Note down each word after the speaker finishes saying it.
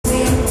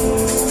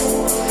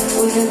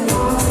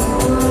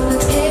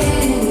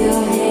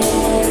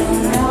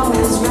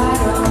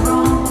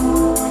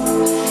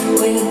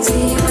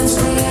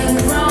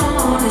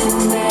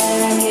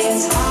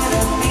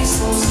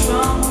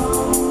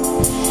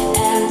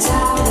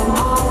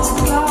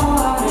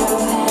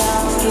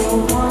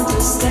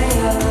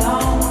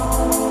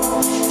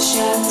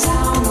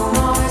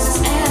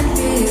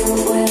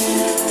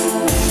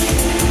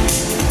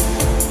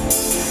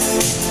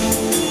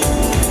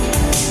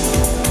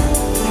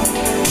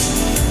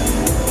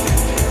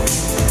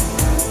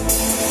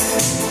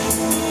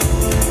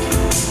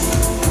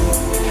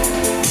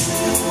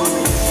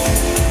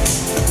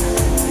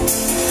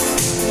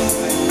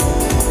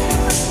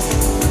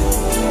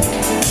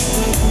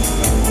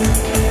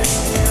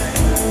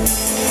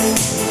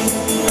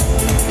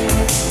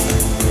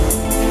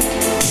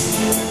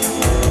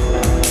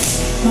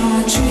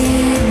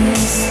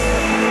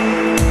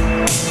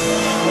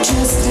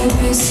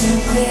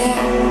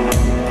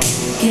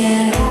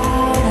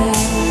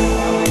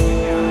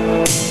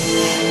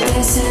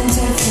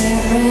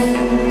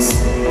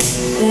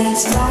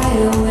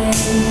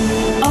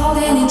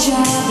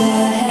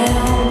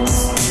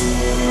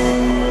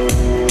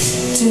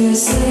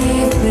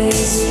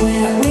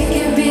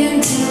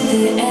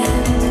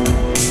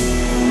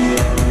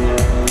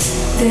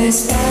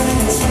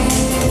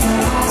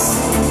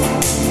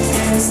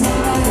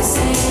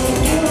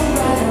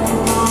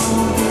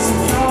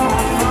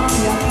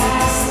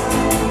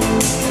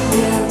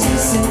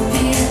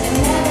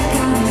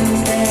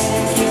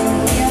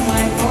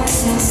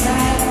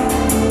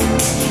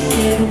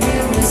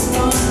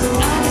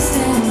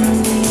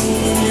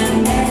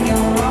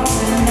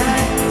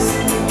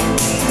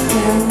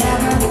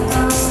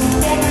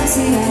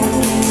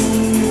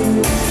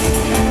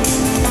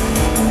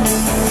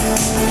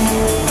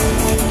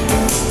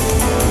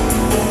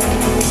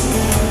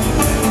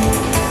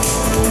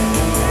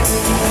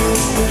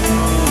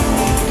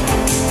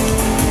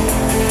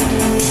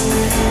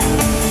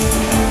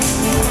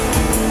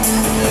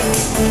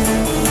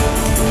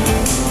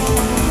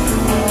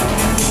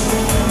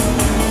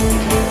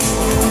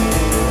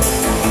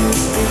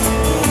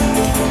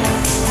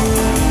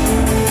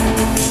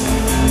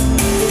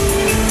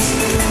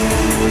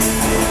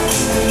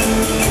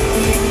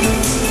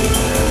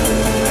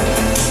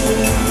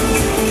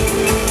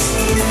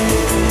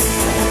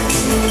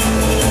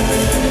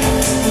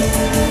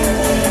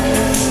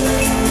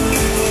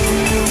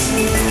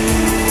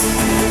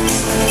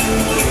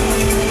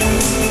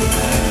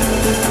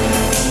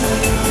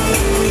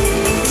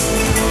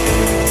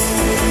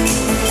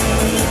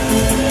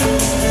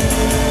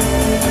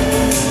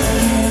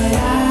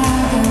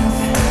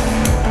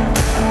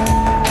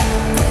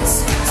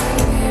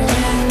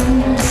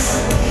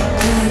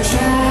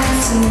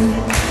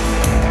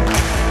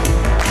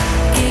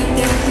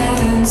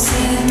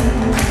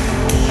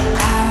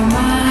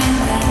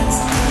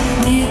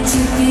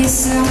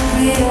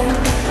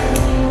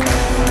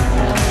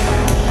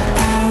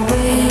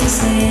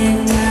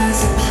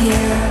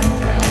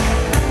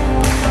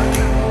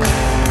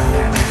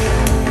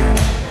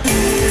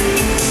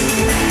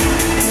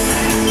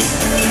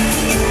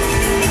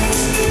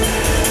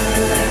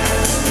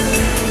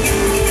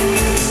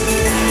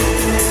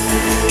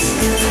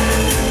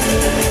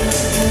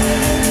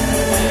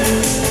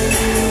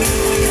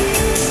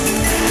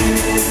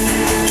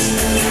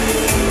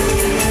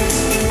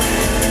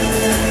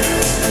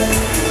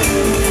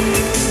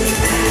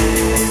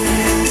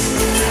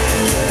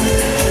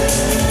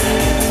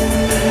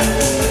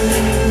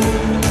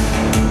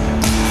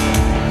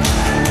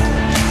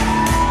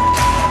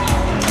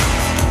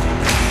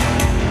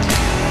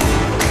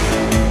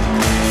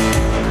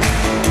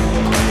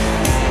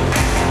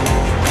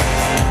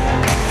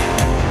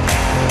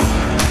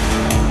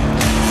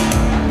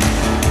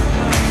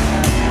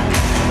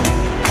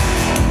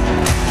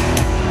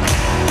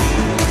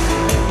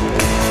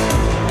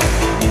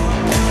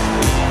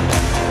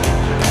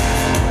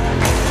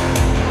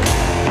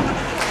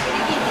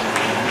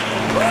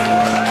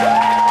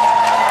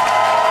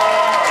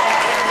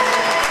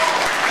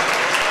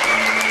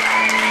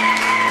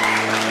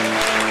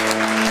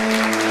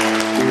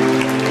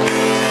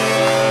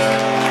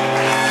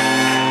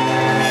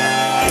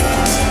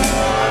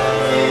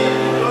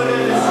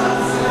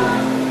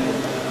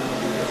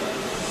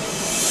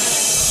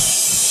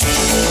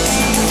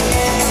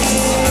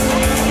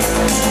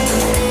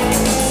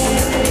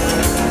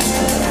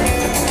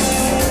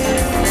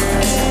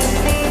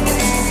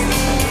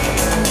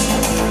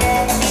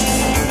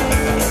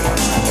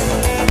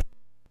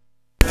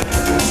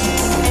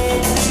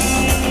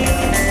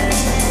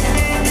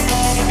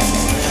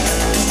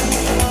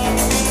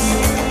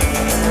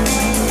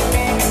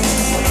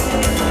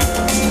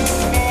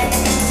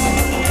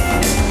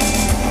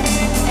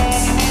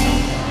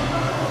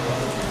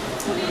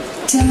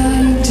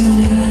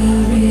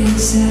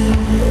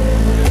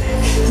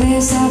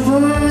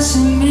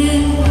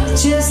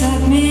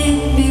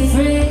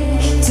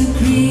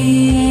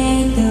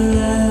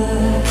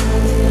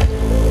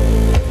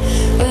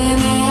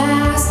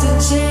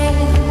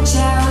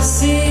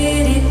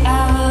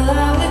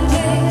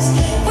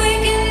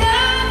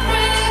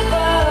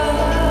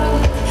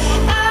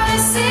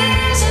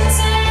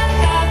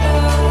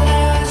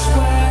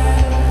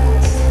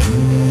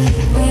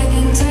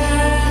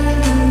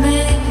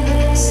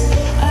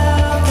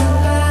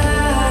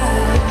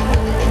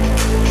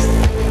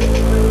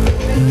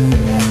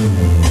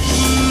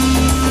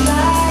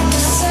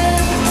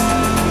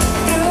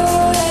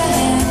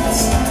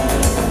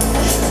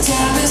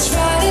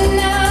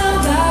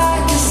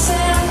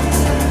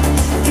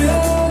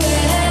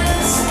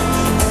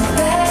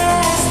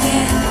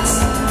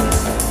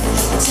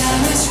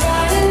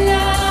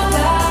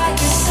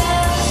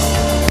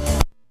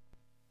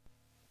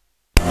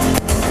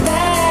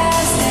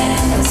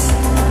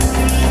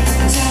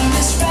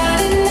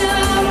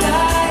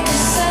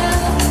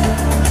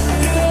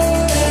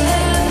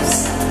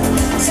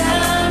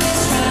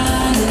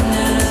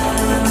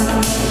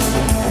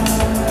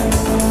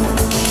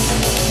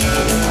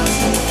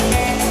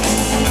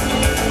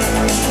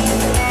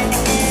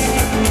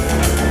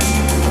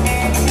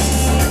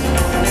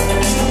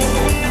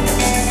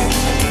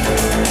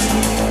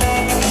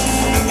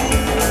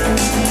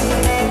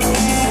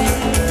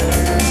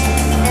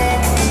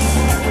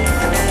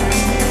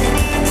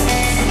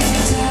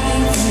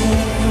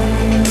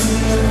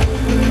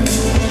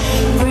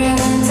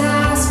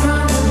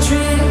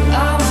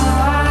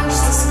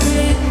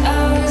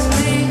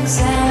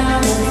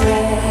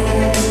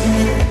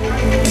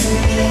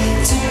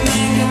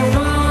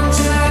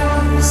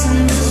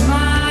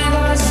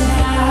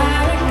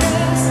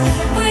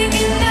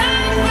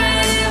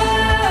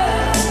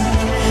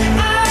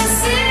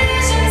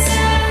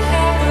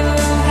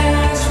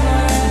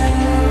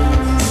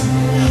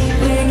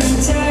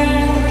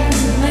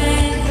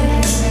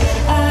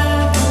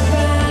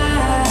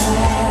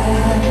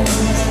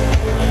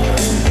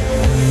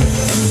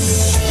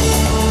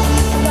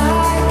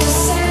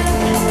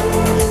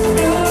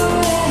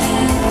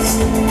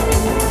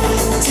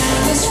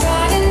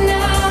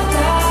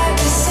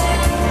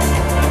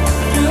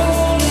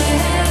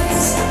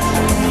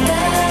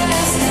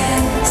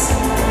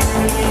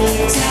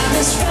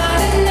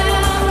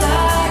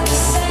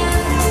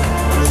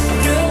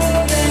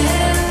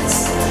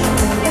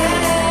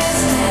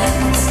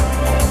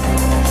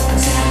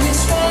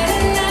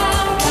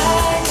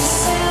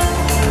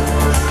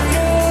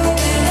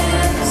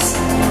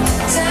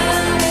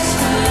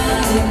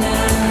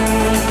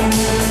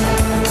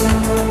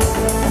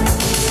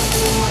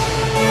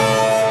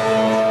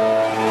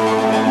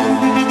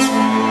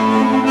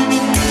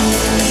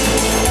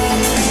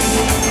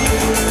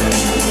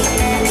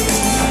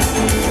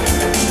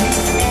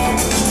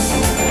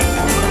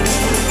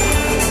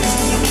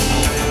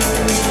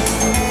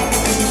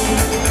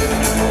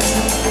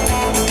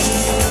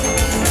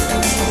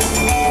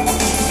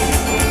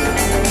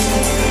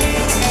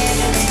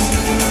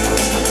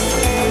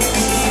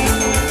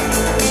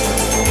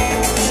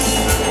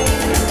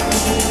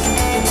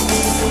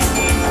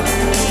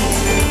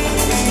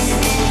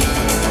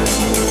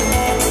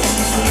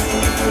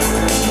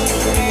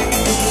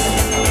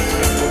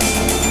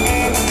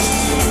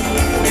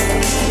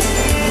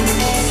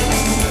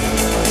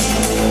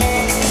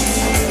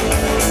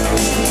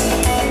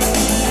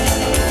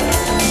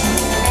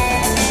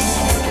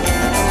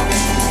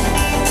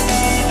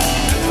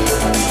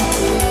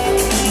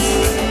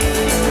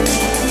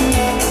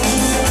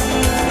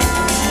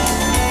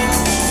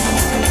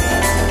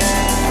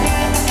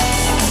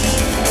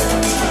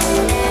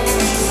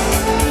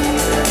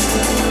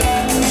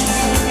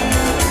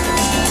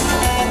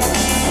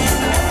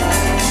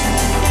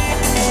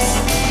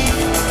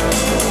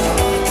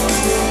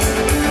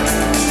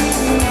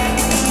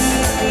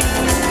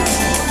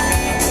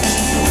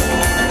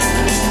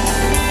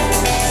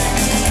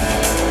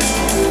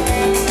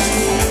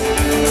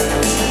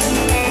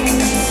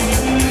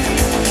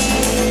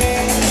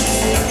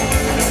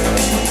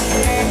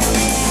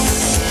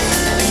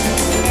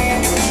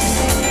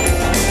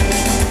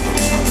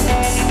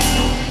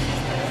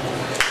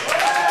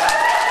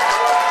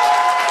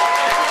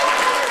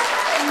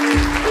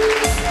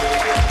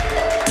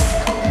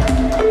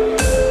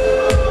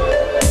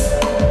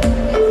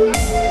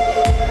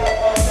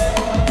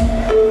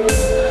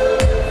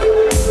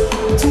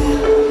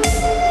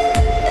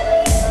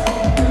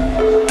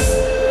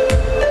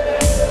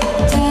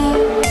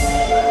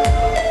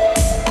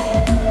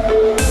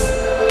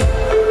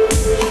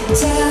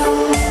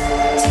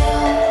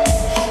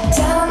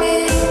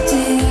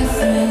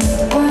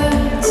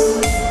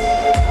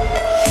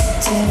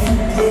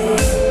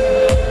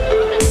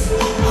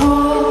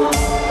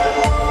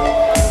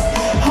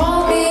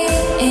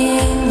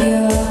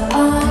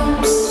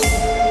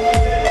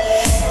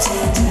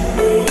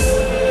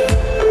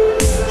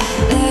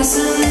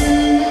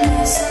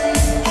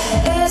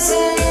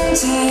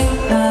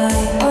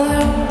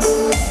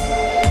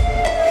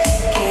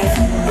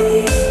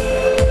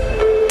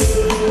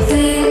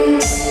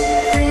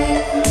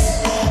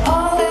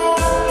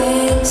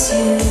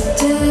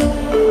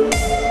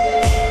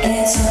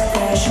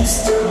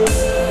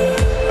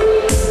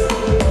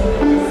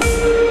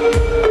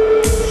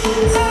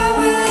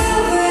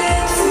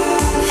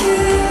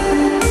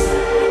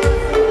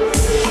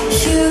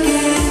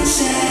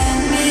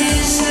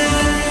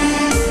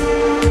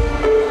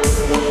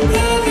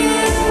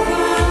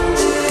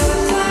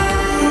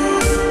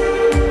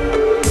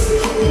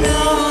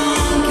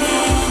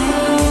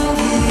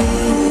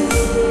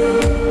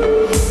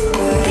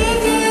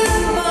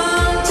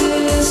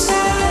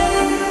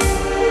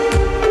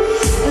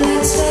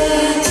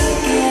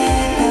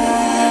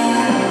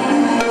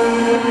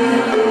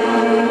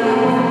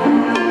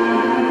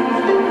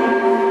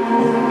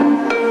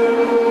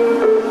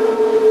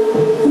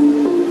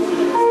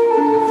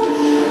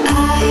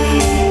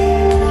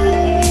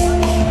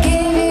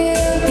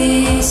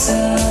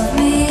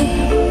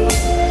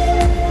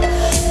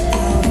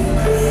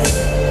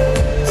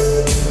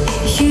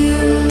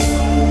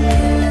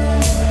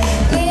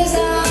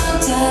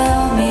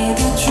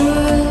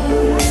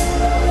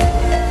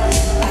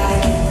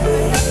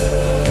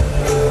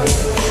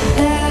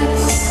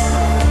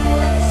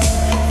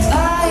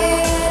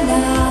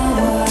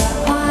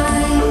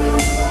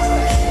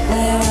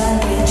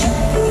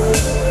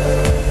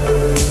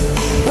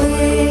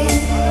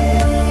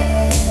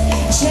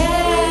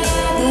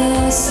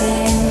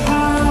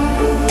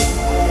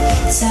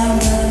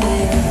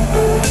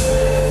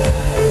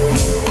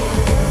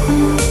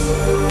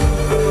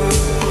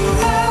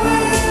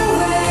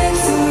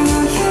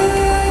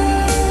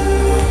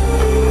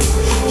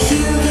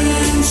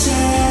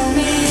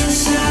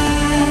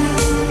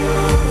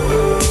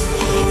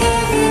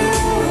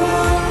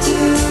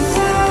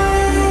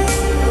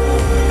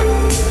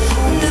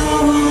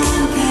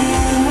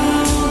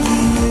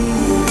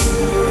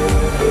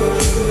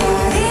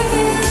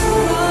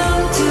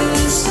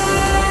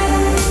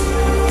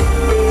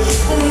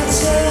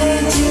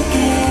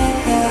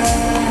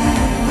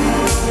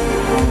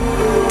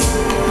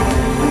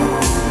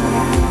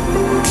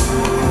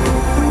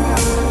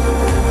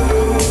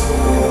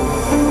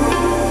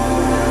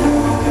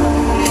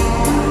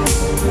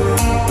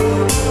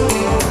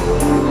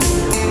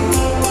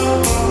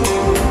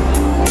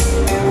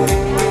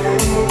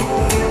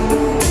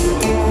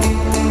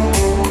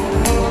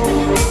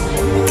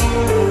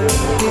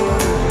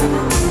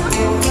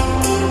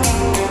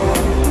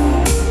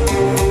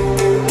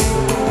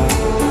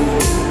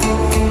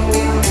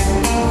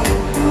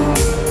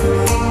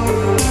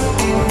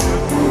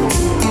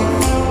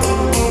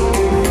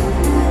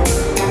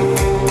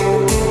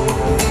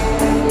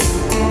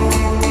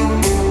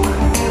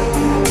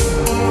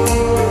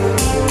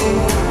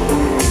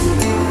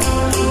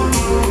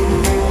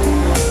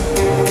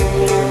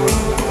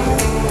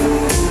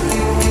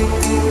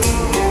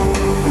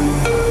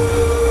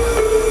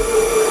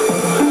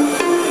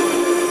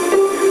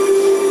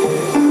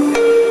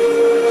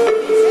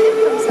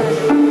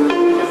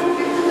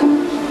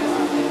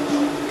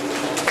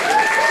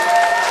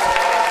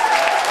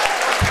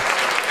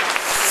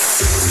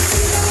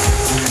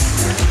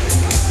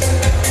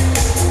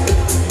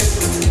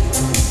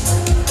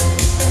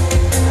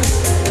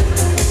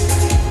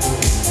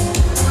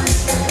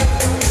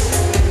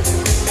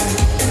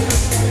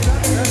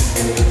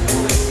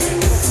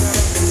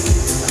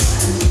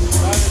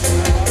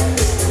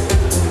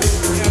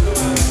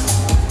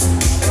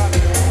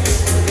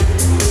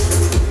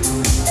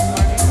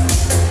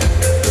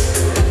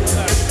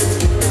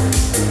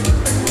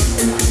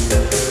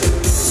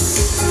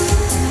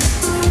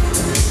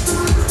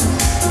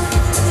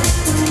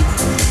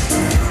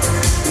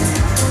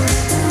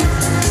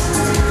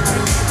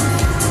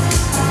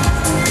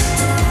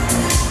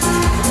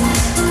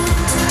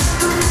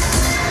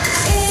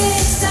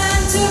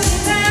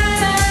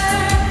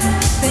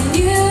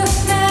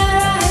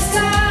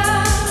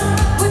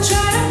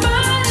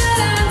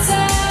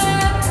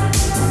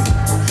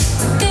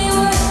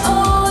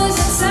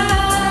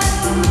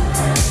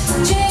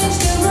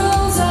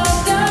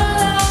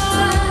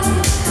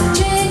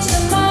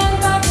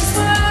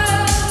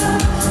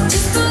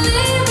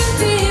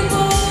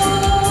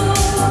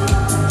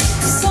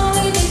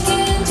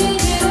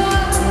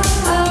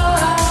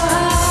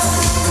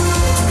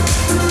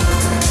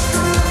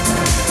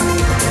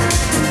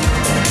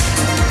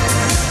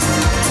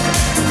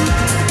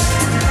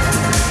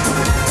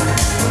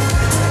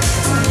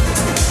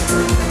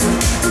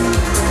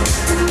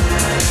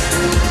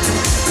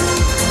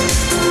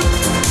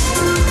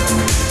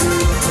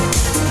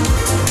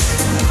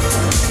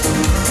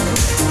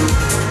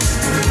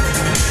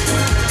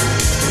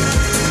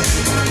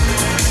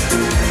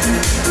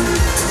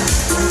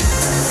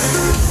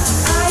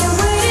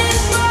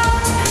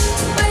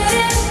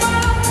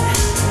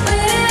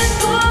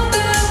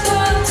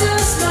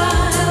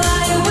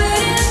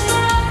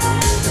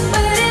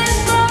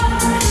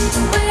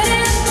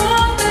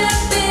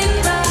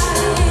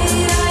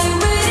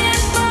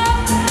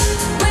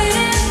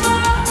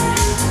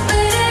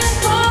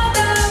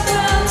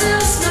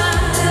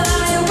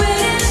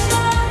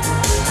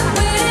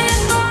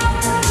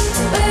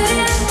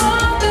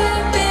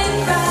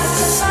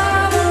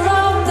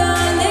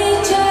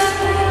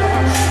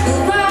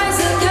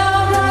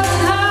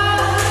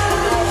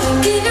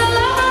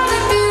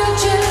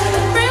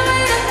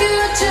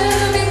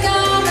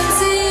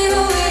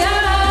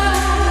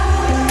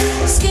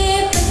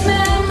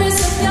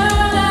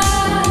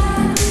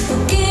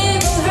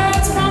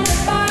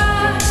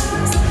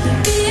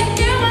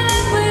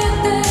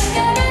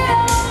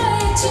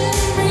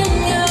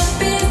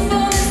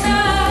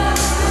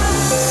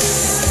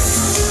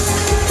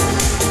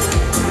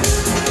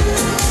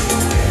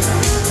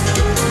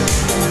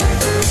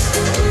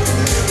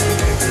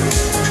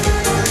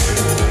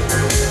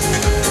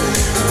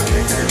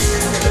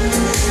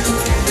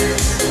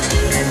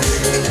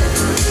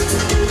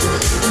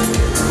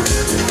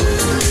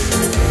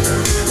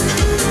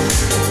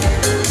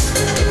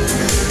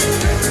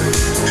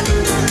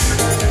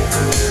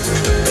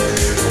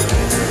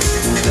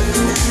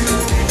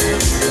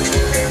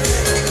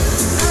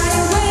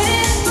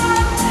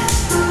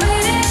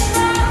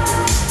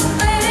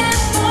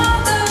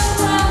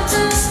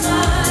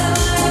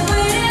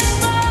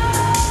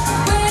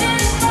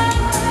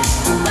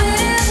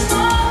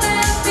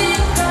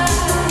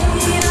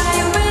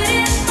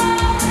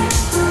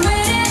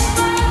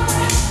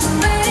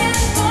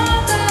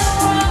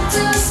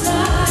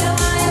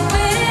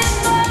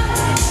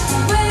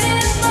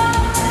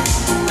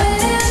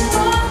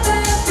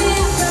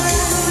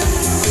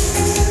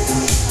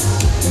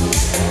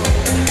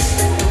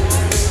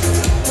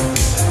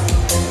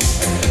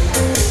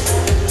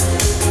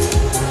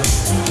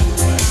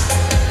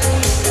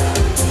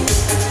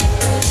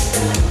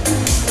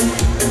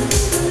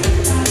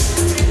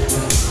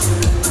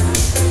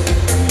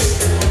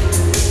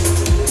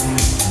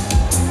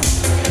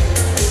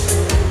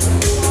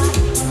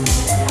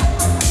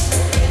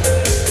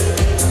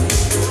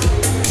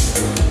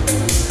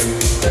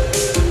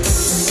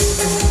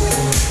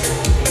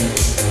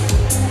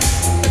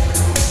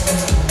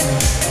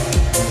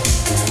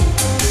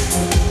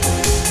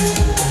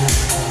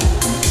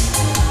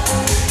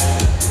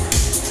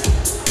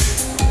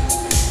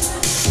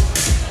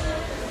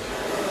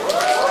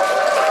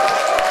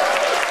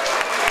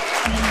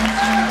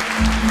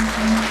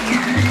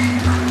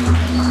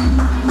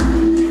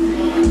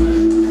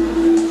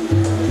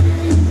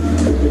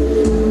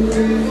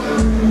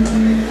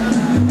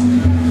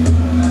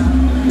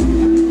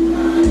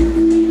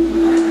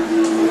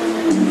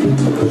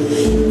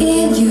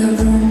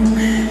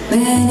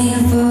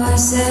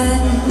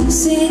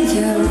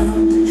you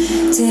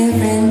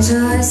different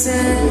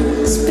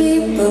choices.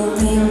 People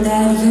think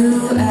that you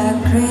are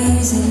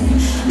crazy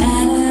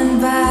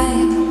and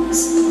vibes.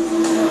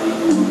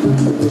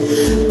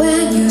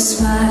 When you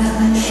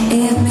smile,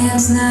 it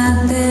means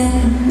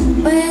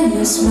nothing. When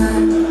you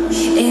smile,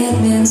 it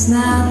means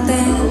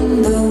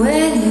nothing. But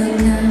when you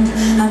come,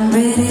 I'm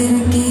ready to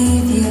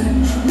give you a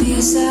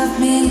piece of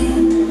me.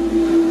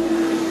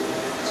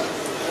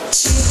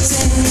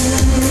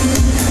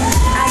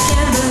 I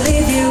can't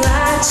believe you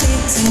are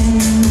cheating.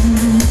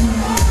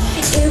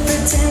 You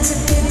pretend to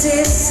be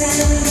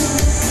decent,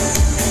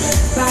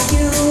 but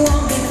you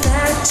won't be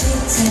that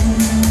cheating.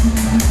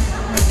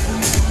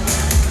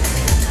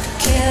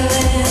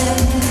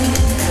 Killing,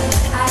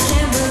 I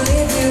can't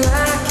believe you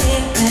are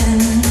keeping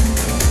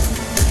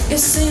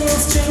your single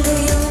string of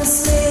your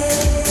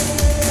sleep.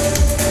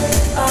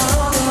 Oh,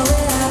 the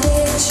way I be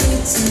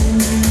cheating.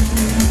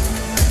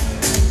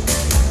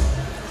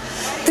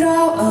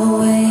 Throw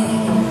away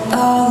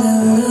all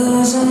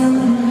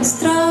illusions,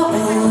 throw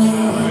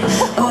away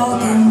all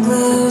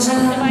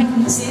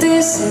conclusions.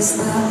 This is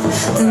love.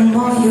 The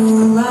more you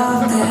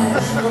love, the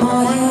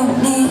more you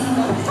need.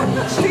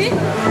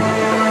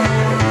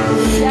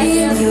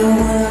 In your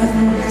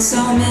world,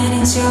 so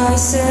many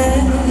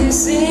choices.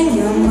 In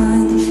your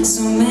mind,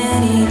 so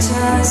many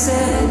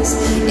choices.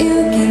 You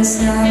can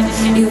stop,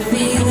 you're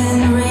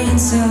feeling rain,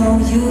 so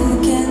you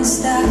can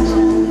stop.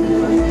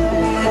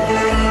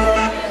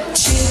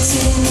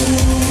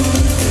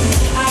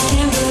 I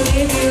can't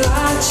believe you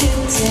are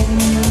cheating.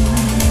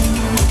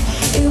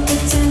 You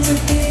pretend to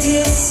be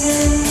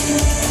decent,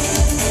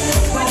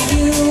 but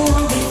you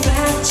won't be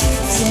back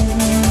cheating.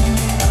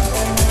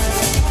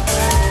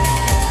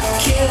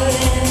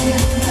 Killing,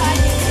 I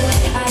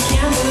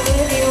can't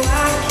believe you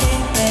are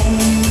keeping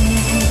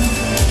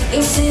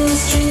your single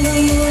string of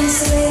you and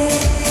sleep.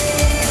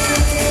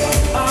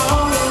 Oh,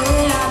 the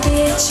way I be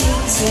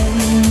cheating.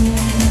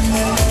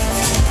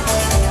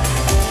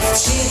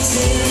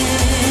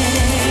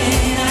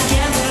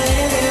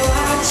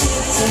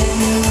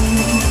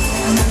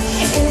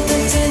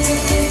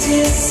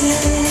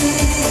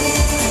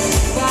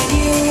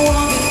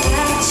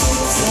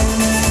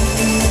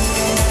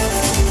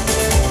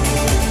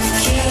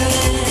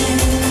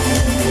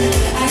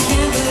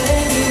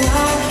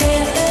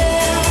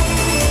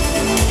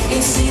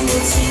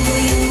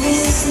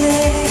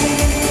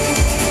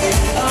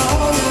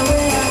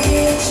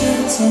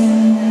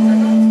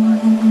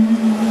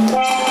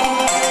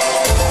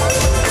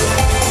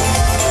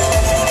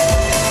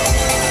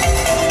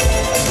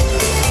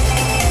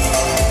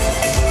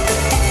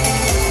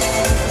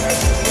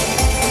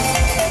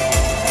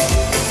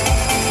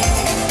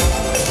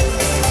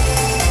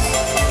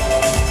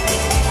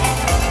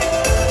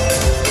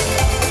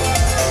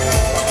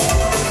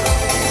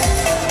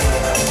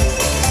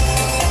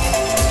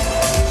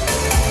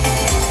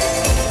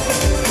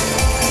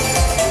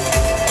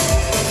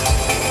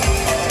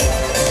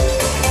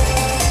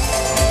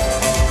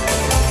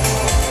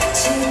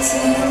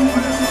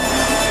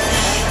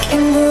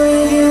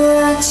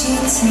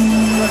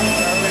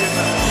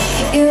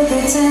 You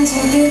pretend to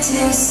be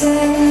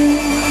yourself,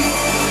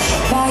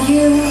 but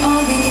you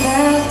only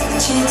felt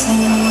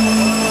cheating.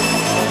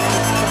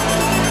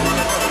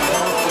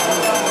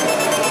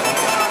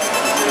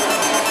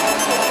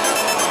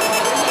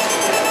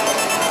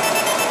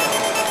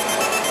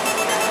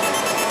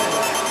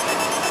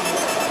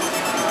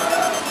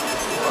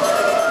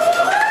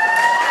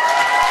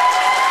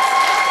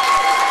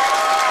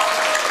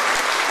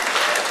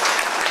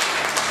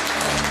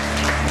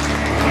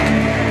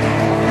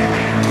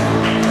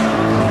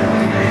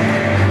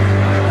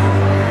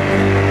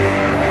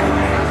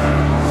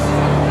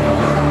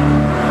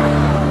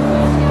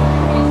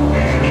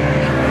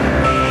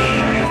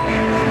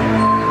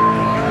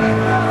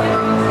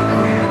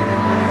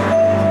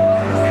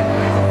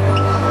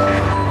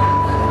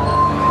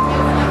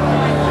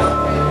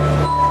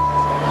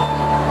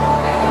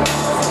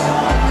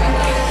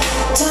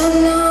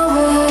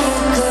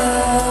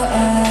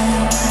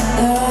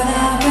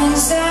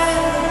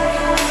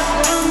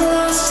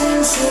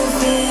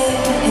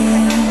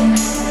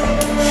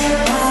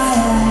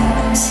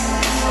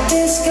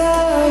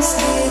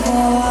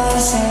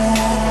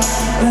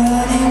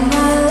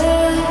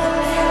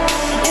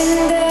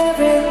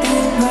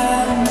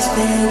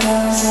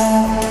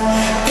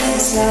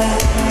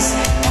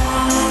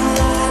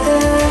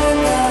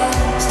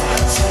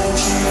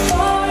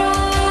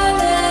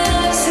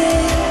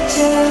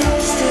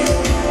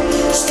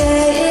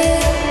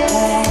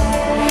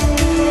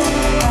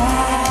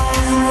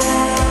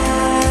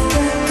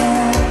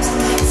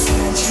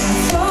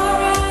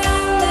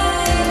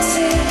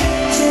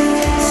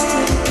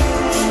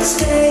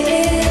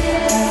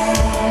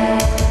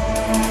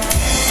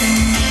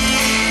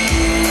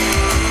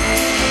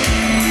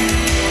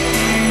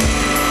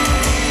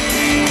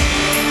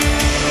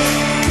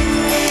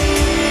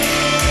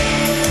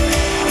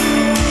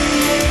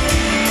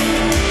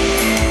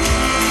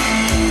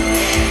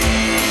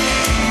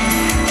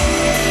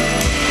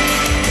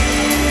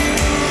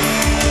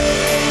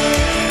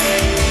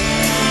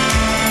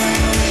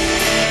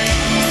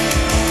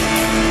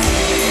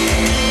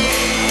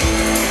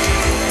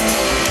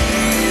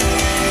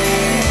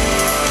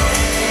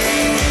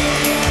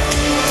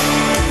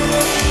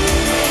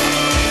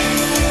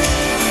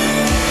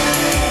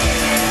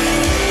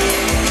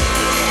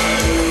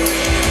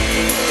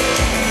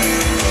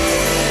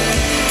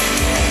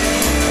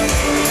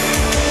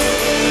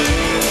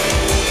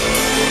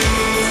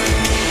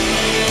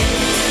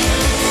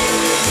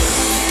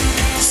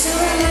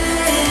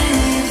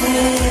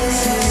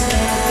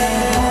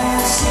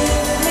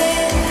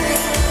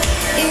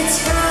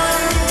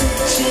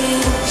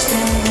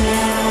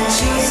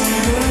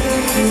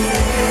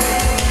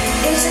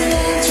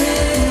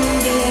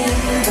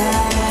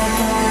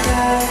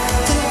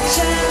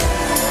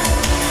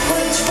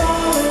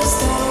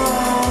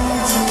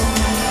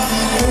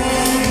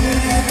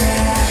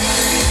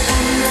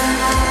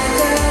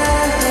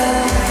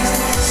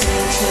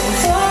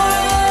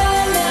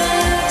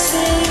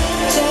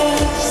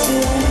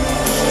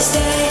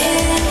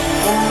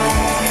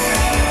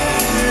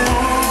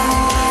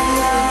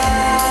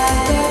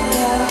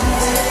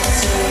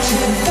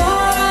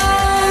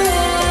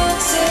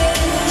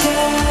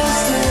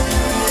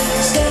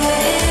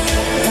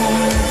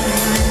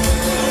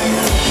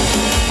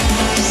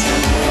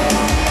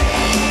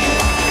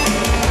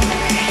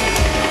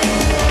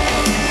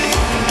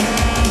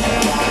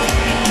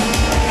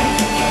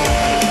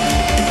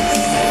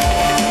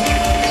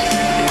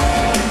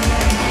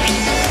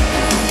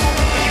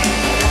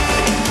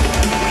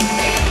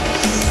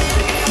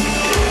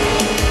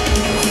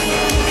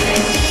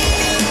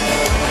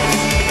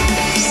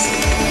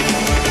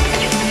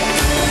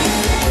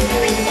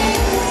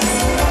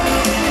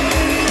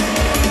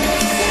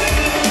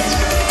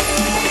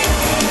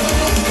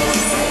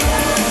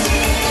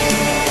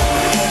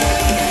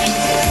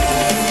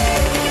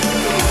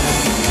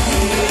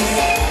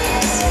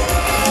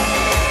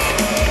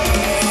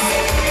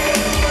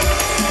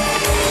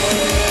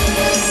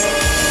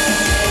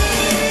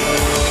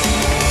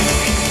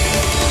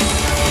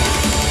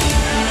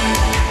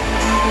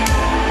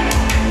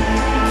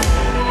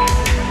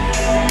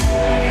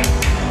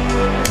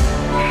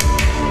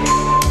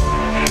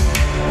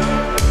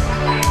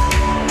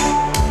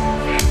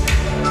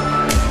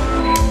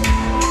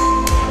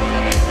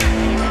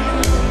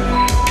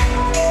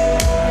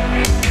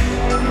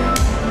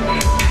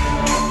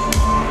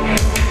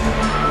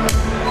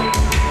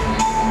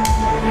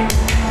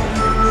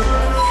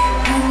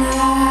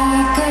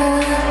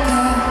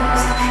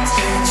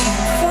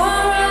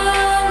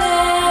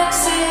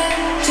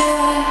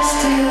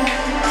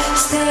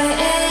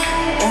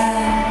 staying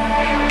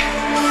back.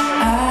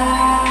 I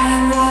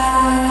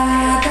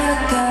ride the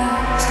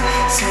dust,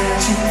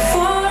 searching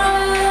for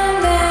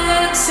an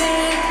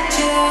exit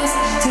just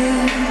to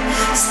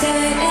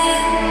stay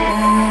in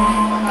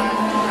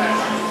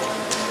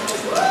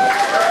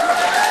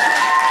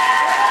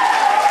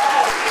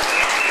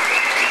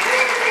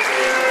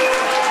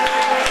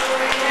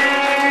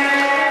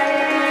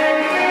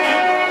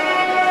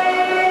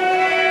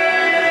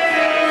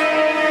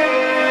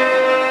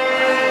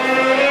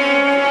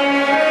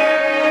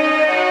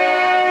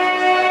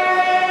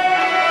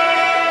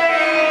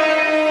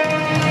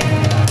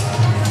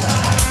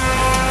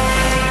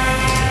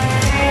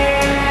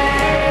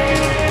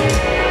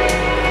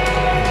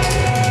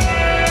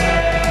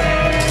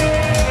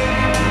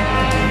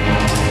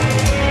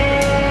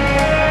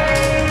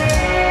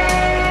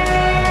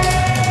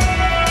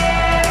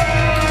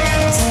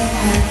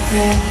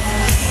back.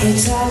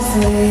 It's all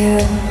for you,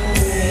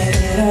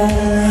 breathe it all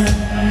in.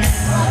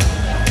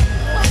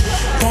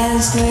 Then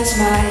squeeze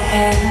my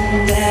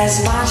hand as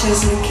much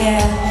as you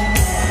can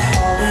and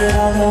hold it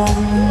all on.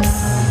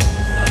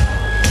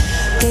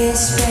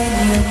 This pain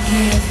you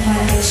give my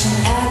vision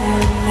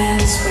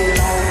elements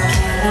without I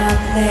cannot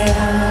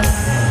live.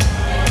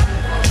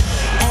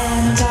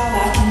 And all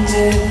I can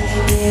do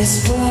is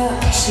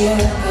push you,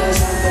 'cause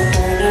I'm the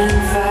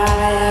burning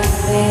fire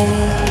in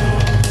me.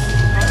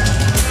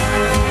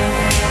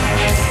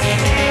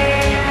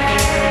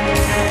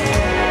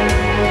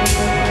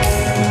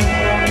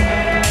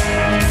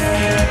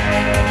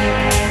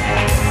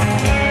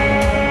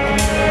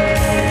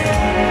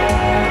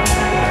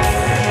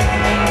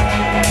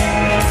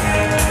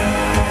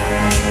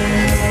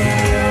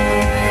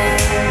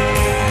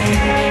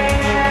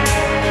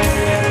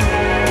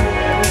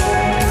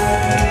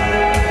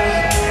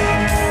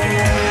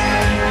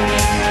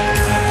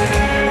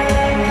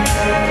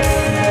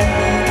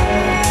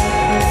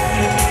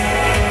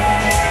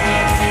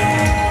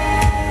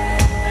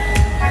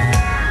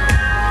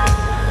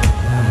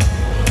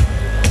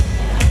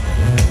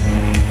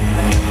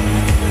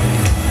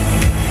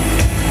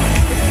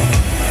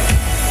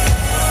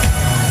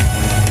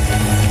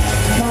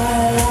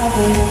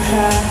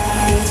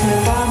 It's my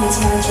bomb, it's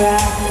my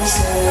drag,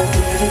 so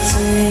give it to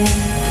me.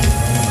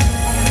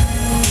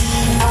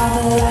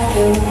 I'll be like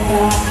a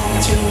robot,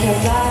 drink your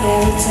blood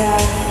every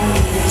time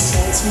it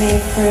sets me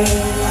free.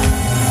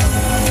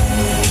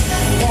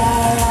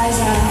 Your eyes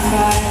on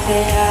fire,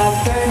 they are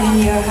burning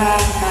your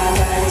heart. My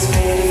body's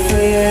ready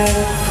for you.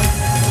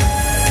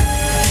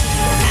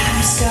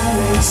 I'm so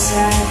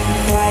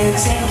excited while you're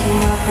taking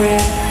my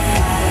breath.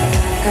 My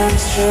life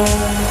comes true.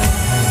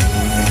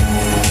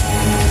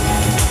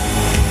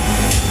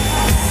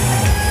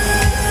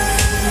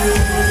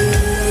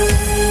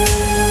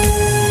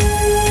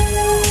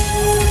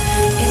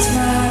 It's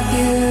my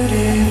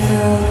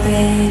beautiful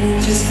pain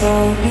just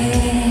for me.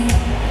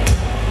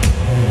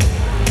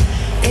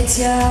 It's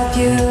your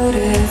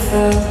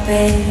beautiful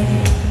pain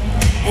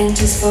and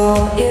just for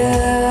you.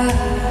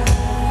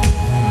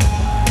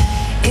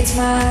 It's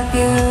my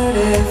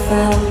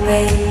beautiful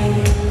pain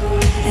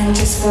and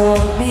just for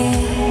me.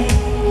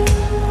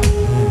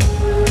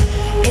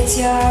 It's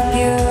your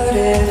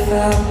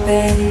beautiful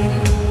pain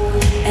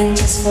and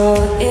just for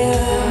you.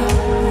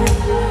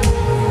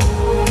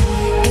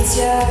 It's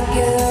your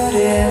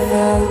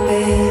beautiful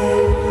babe,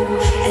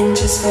 and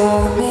just for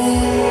me.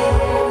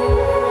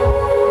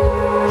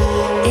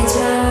 It's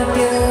my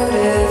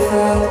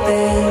beautiful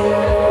babe,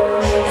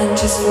 and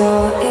just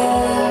for you.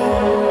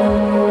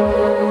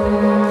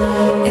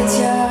 It's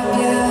your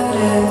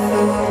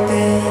beautiful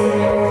babe,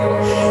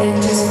 and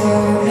just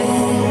for me.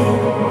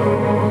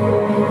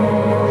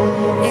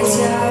 It's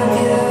your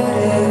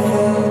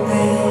beautiful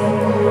babe,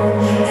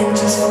 and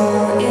just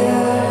for you.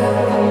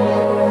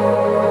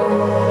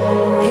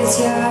 It's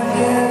your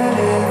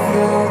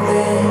beautiful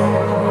babe,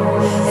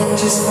 and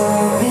just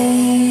for me.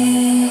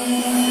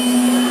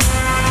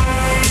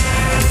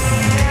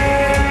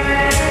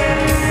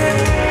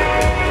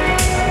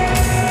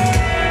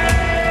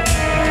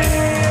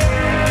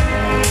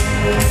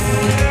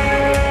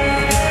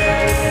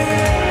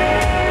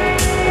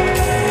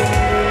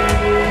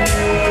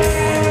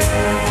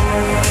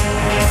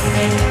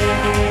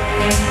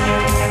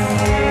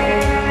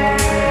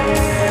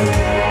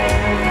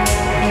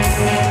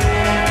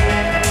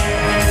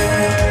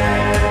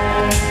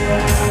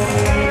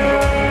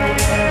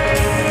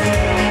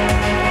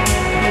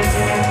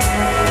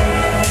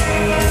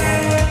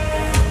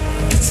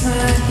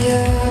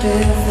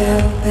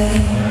 Beautiful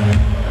babe,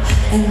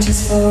 and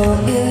just for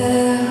you.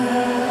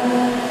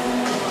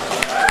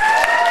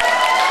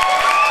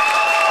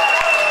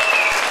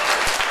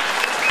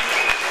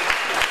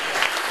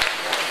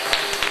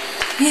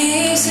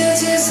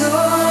 Місяці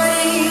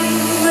зорі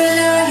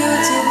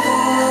виляють у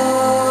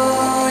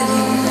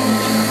полі,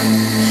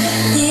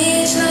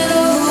 ніч на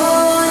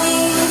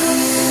долоні,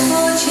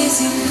 очі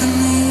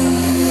зімкни,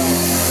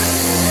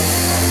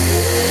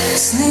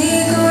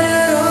 сни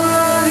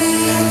кольорові,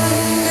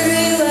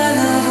 крила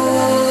на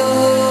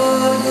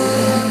волі,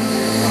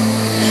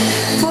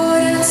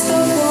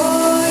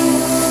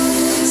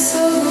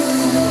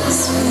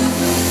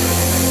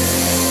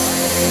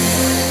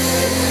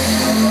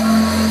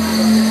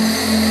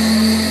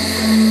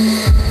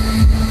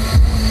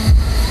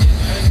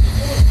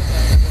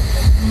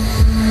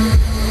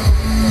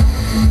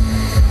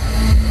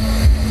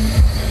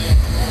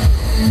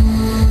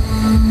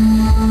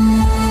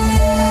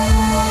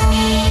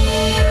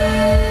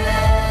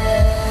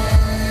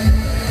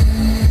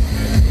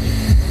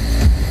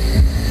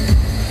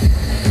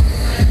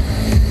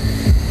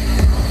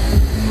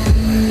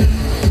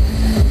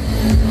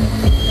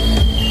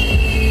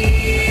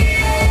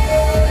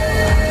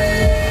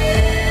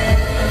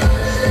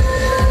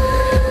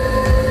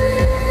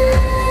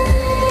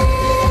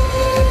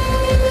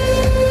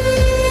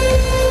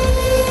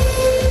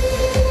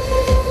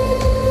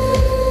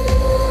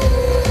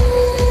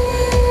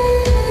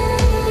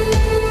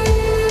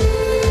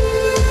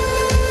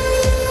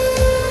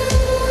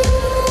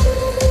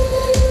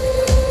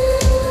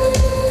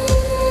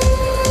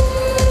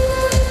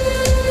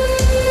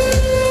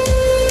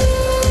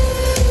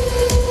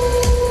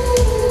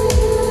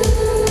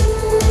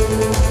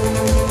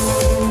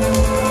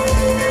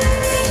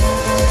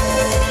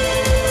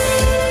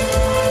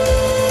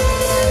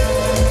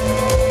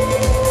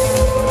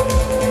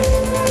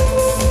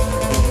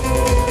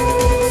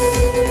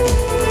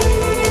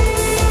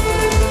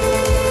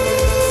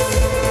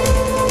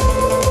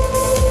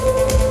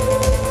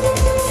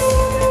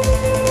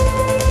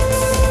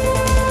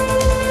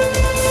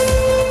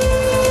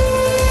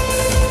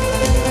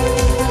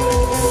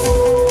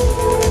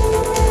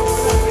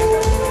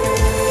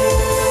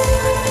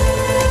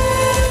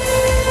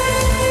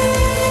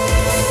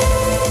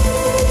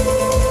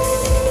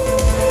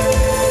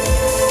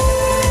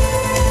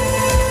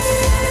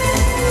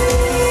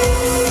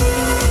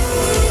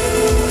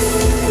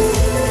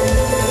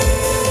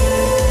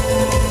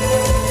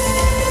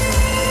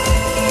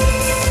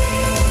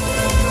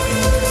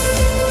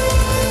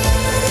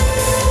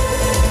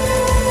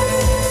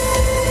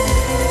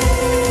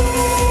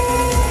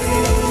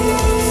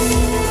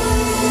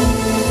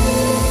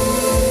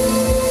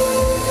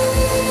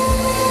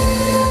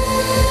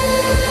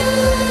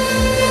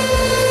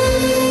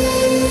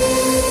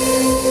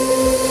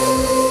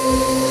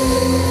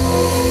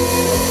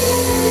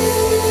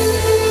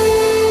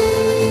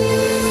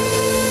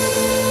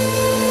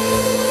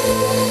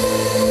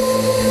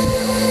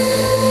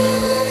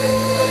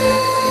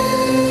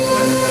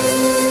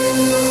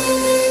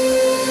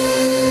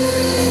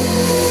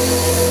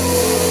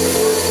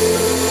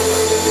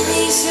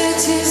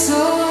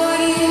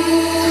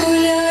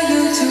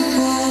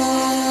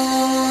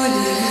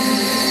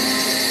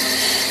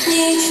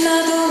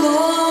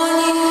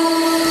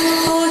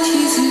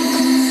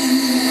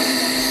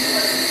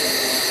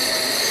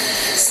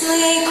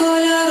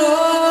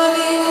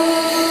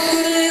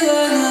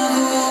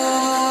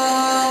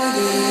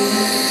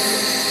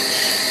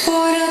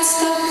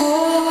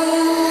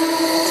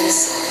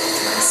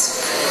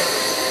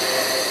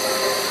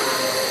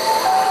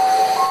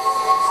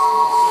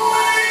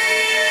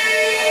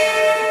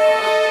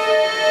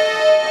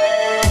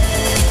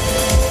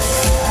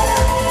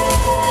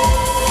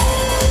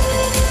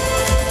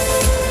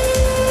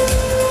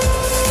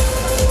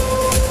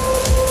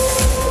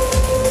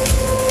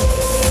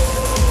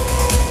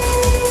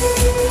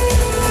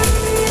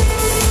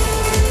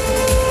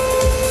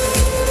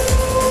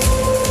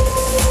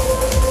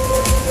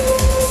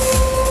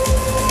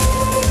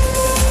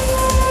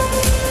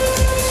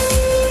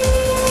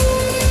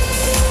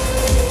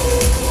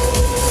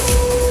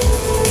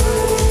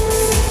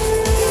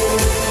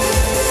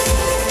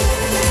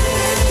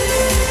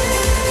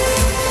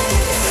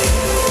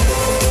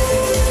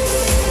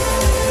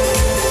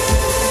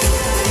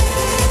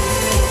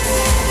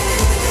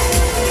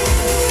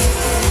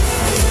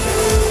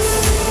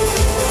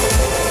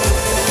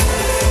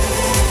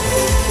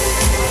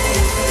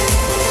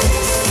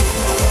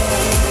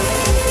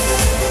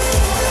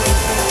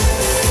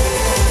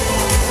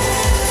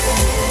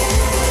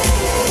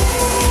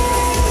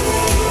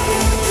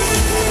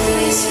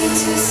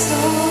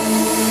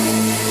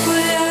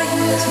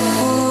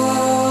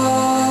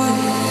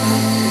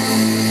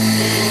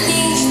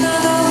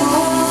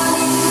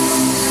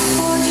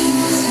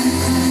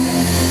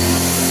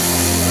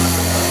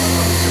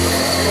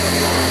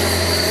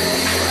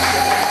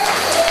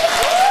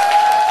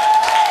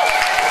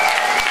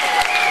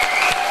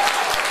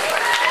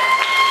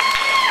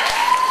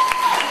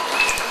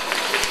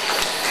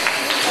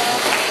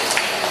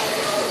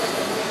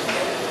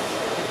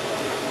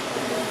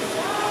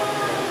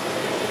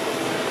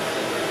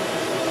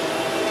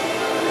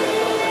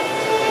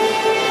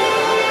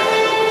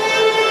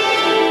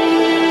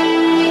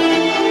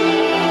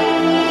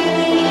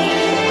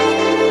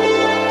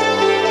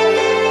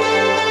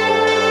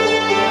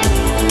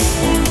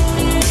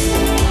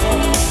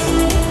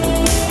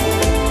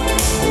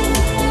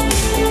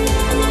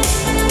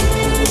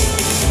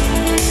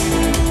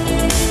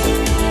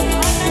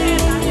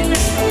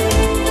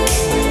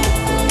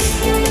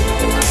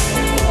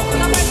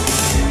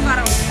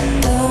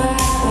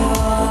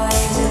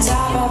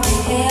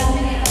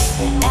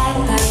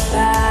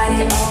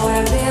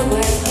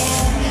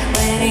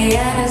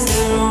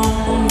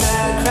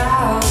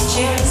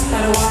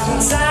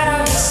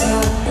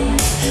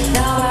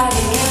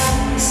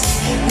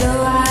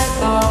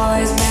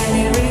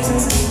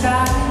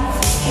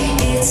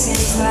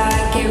 seems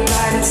like it,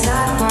 but it's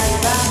not quite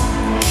that.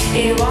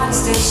 He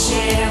wants to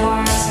share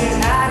what's his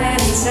heart and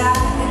inside,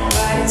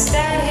 but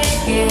instead he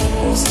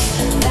gives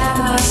them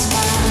a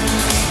smile.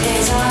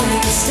 He's on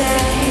the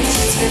stage,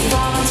 his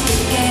performance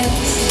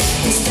begins.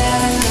 He's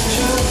telling the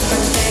truth, but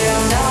they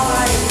don't know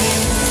what it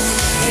means.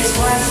 His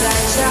words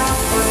like chalk,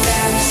 for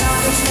them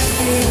songs the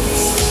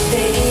beats.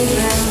 They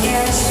even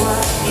guess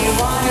what he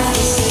wanted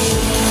to see.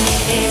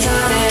 He's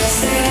on the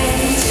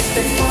stage, his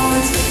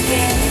performance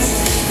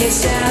begins. He's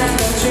telling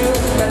the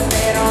truth, but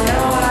they don't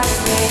know what it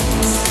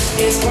means.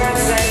 His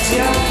words like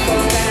chalk,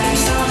 for them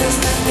songs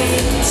the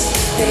beats.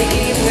 They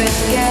even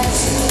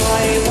guess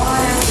what he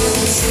wanted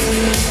to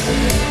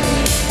see.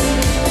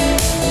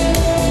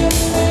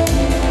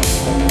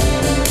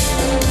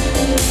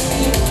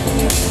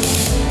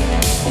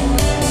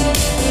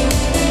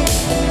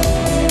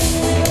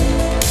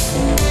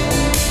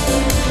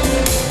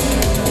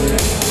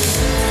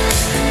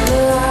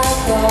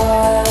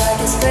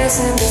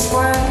 In this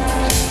world,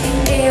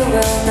 he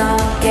will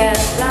not get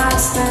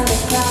lost in the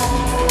crowd.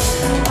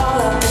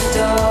 All of the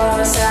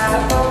doors are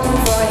open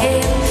for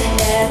him.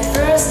 At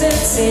first it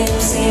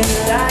seemed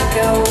like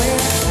a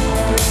win.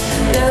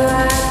 The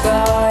white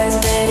boy's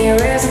many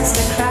reasons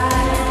to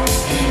cry,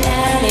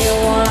 and he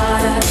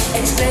wanna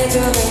explain to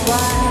them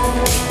why.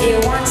 He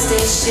wants to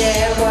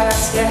share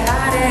what's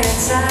hiding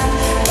inside,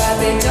 but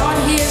they don't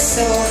hear,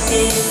 so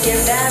he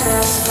gives them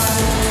a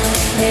smile.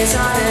 He's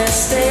on the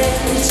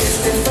stage, his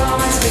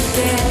performance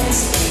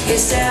begins.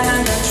 He's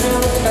telling the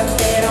truth, but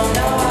they don't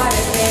know what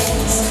it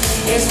means.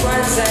 His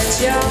words are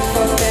joke,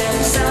 for them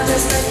sound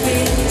just like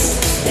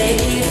beats. They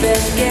even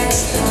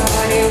guess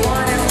what he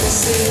wanted to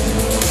see.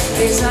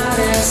 He's on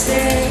the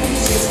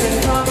stage, his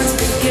performance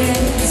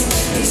begins.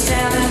 He's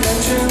telling the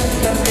truth,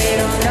 but they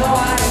don't know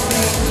what it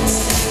means.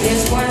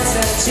 His words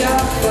are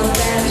joke, for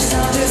them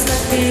sound just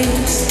like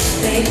beats.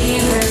 They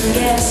even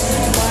guess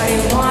what he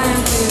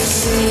wanted to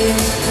see.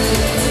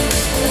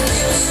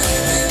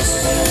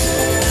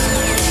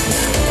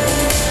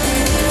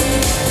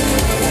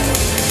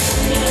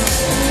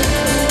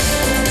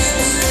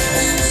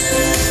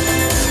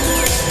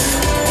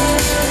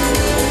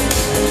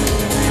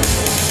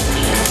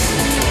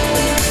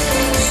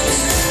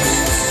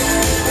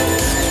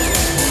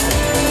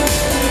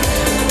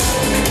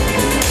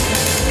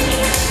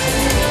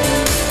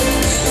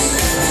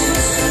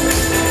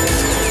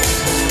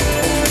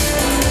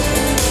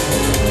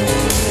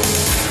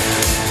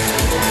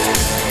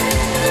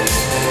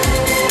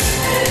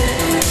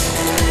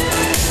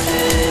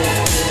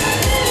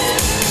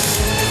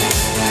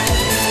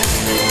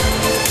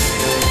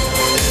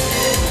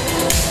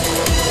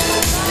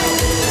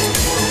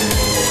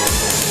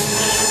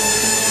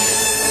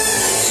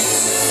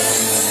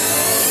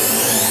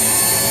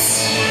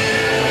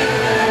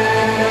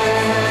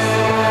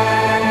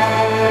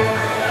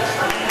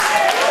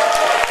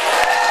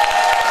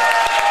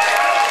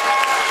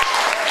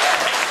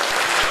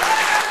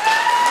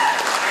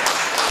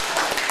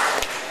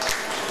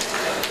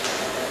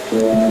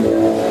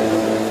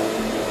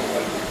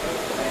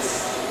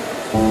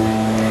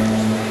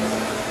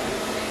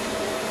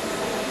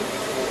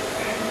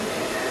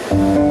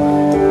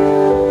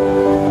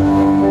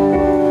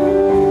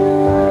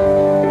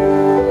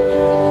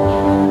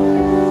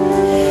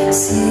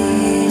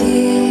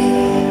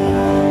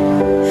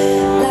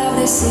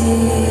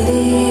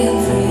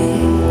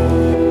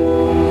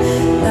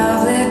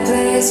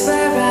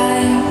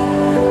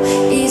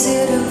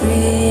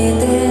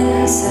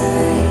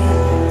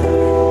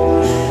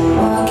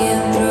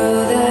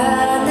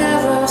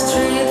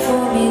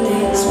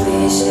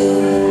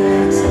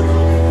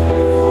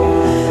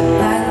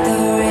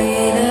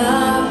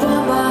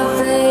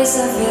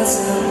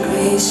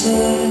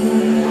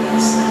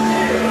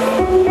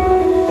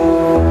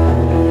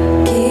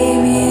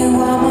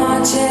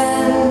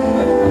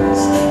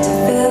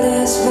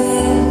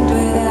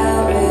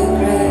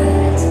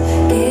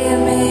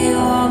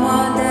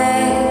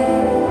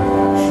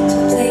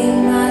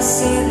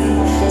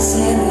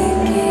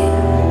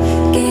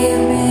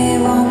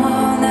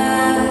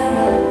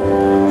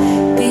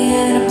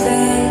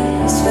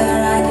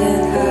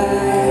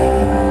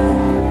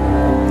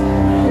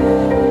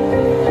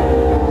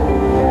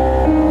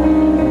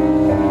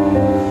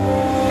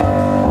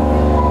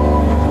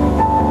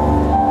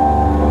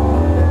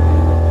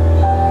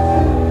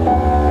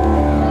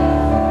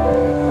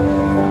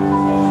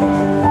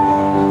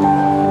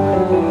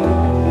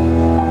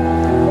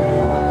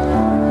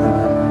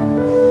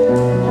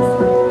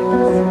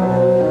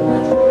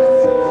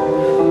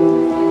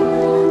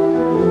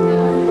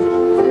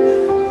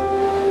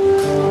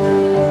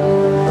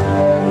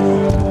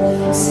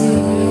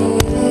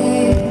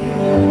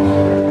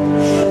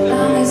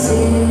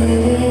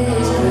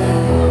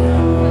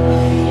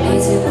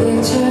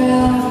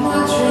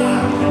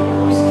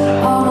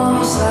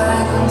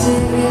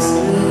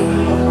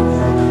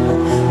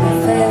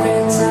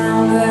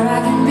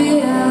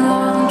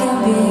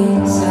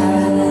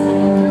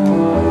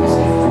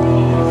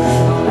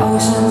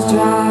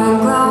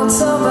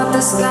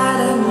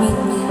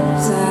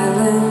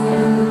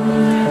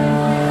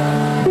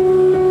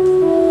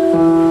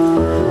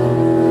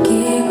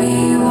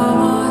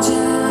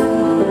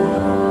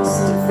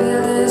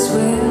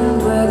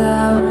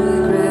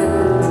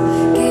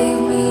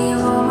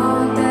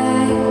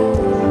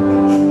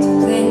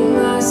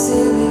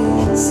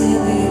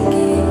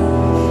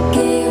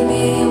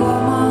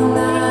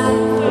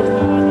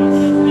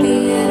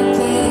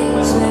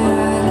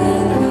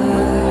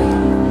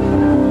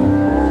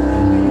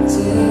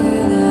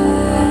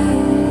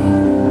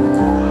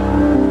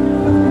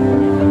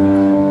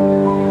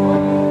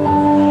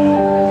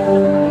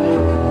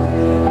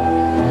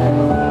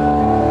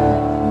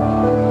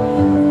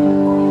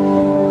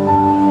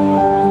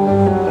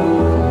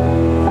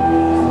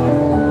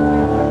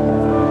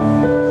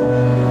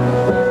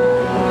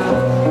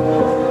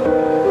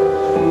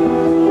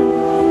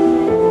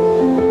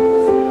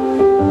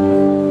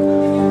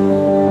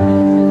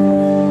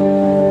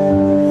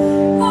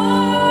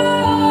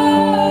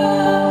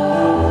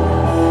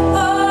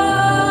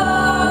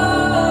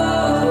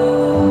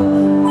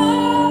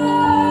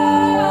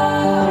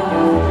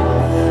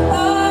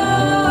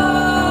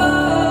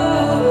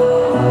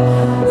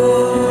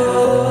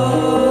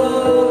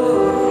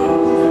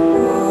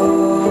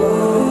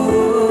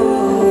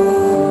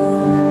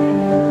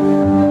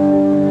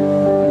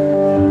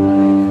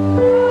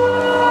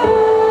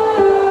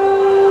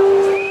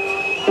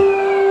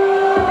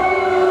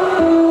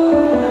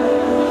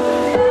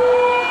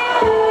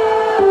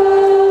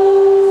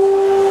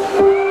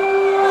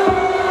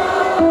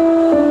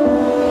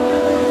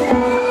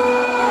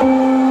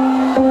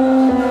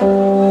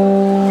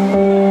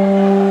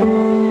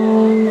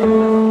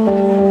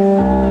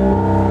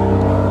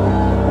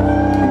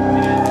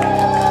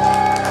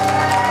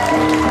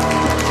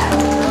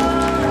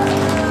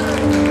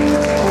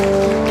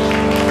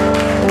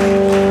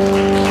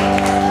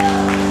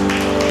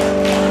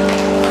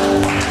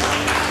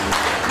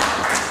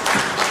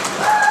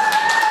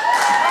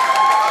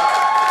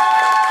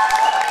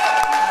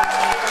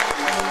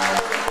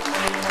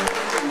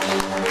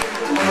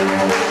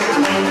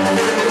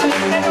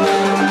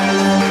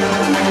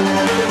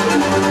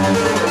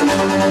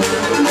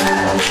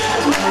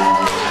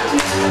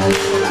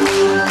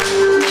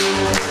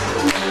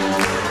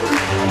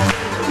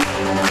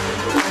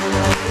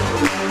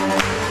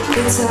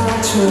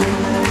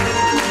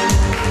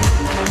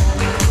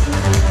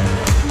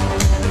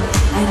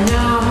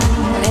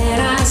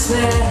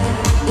 swear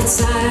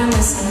it's out of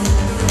my skin.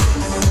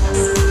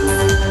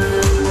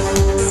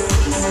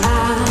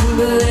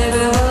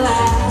 Unbelievable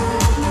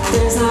life,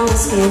 there's no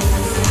escape.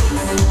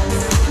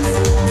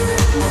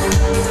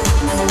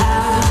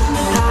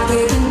 I'll be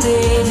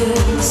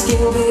contagious,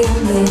 you'll be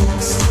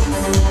amazed.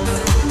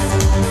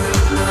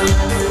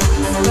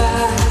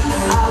 But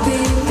I'll be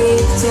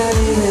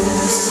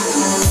victorious.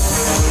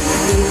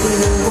 If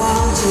you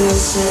want to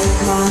shake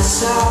my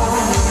soul,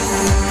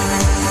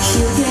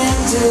 you can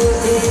do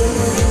it.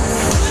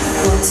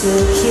 Want to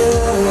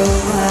cure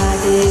my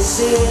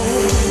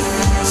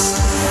disease,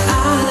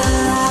 I'll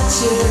let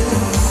you.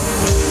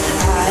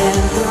 I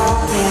am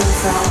broken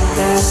from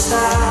the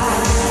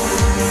start.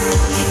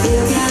 You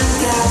can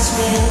catch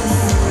me,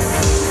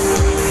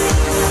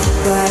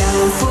 but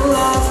I'm full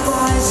of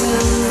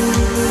poison.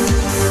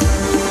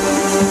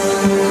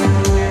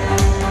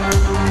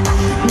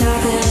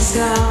 Nothing's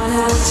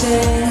gonna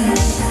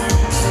change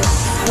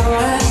for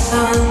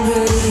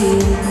 100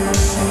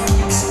 years.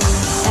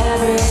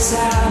 Every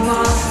time I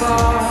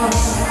fall,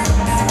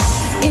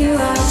 you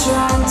are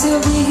trying to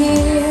be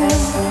here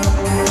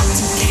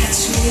to catch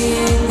me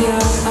in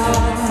your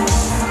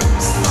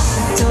arms.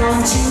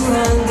 Don't you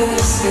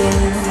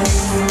understand?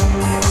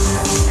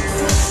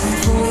 I'm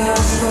full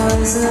of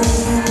poison.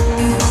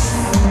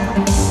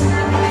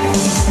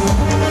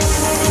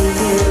 If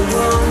you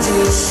want to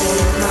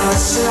save my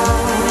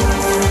soul,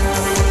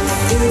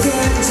 you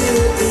can do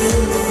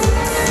it.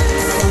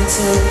 Want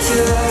to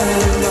cure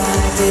my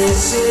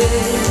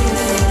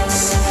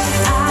disease,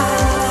 I'll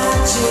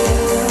let you.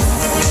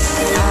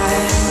 I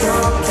am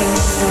broken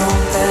from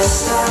the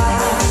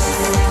start.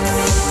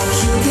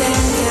 You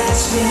can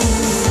catch me,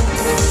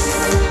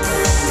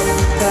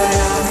 but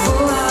I'm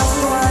full of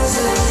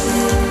poison.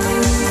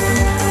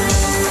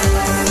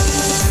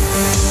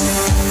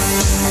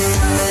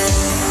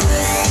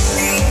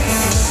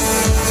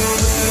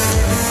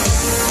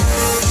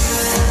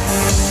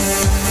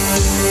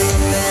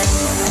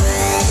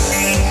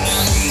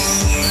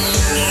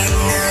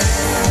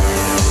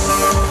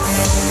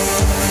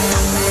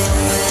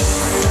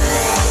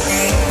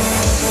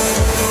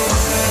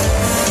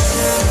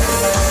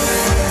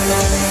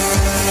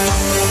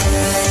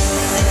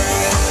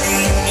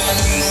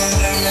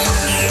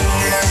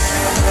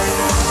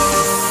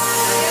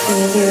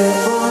 If you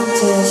want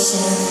to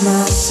save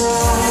my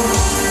soul,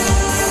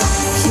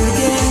 you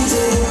can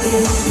do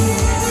it.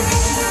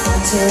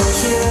 Want to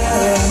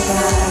cure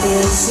my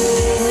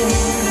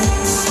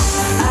disease,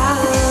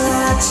 I'll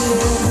let you.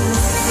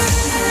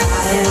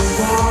 I am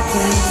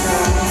broken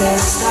from the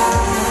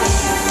start.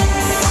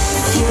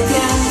 You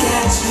can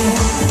catch me,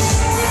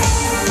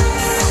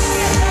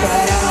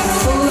 but I'm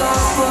full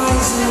of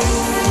poison.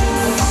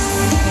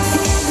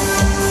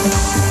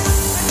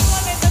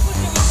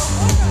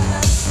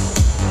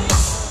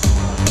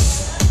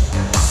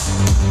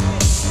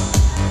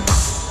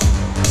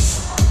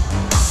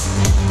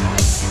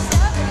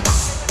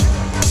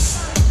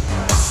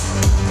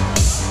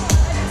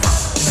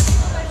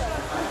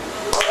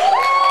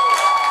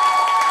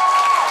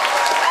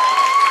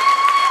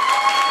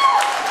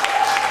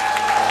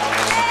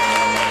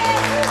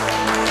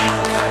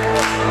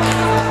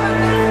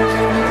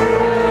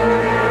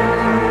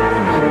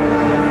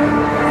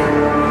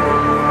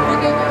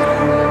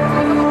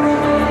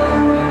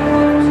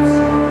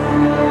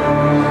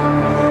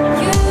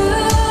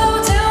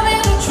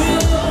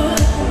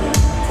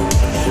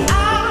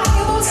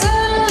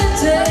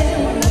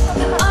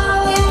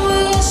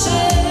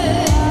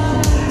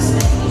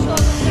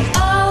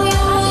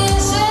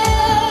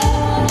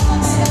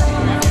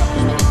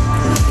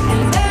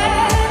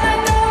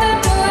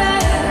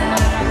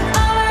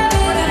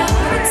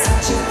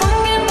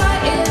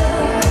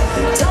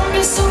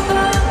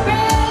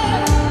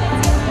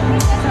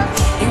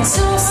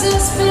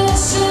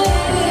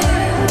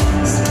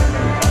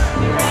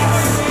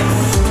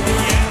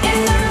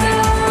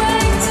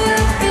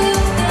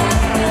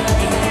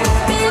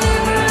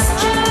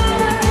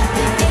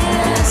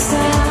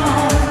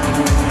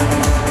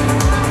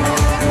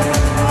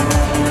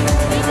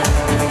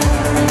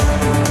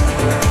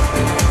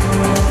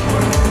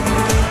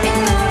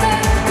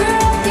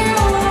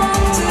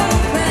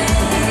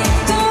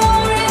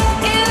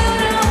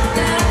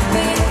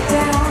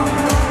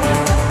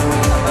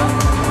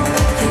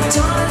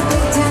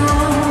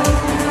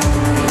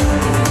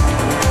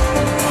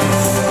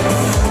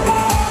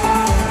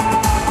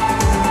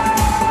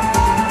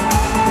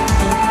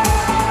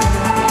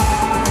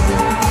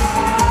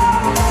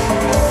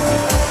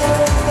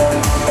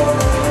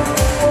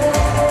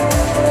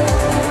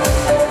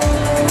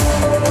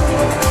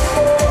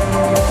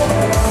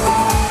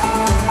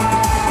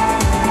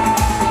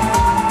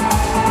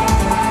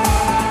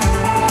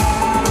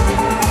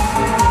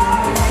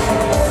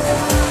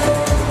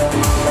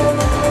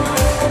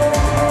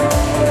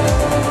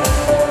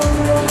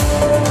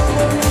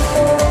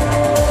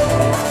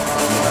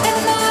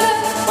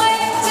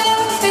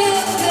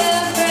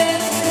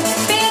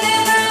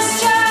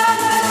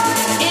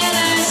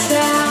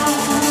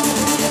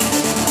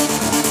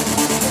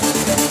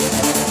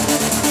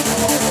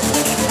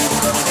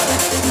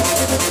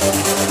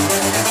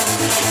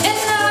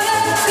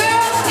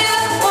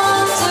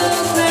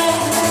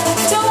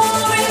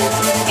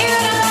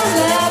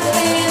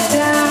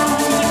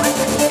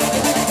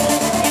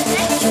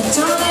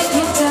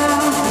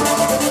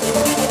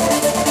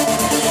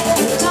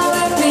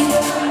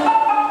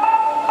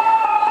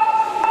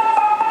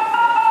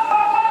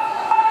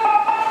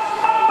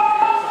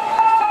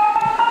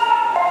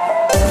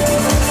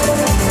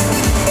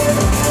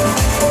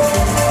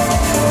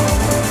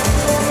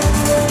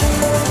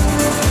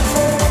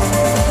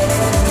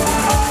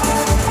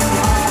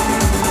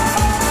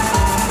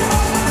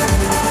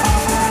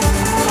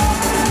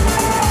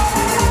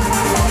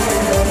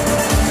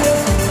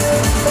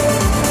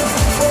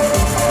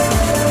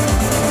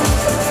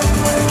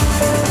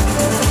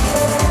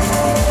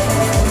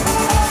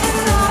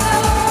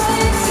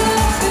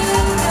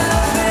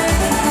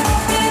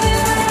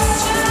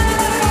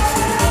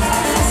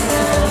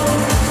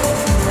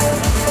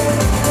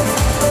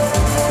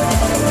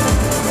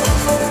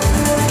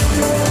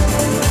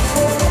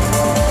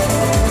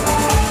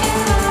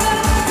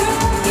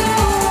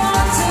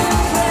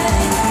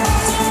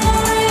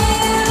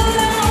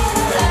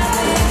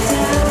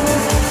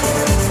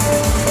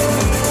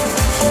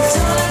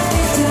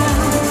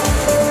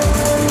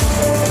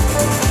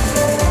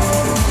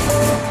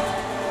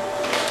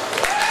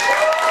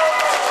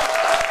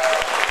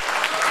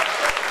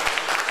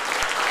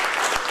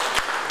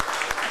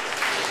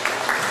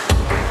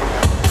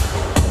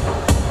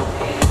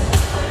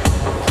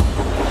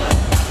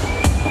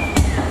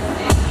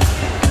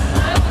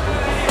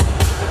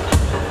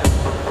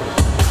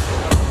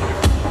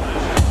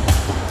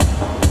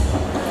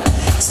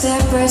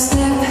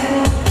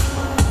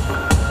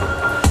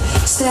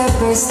 step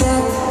by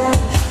step,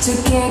 to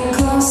get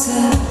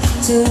closer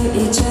to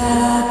each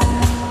other.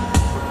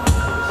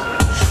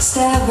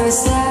 Step by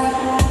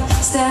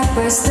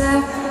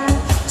step,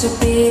 to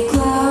be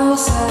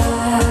closer,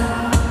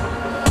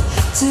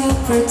 to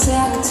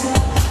protect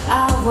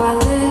our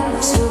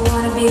lives. We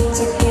wanna be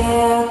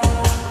together,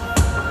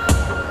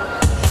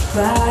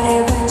 but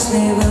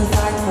eventually we'll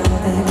fight for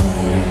them.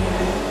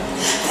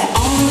 The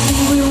only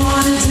thing we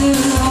wanna do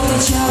is hold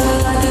each other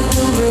like a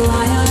glue,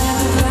 rely on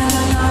every friend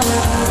on our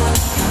own.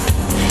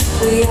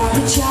 We help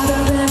each other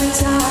every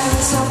time,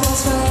 we support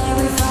for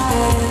every fight,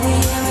 and the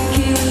end we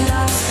keep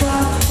us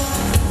strong.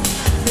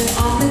 The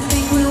only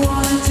thing we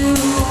wanna do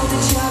is hold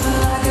each other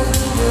like a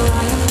glue,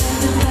 rely on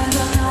every friend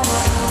on our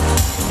own.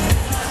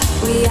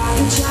 We help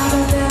each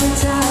other every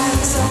time,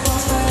 we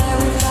support for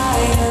every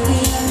fight, and the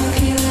end we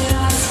keep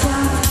us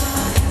strong.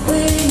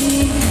 We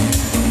need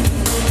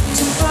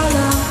to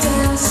follow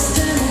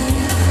destiny.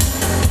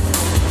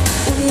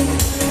 We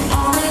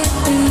only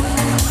think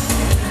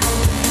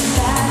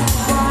that's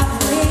what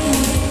we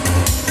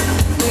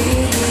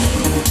need.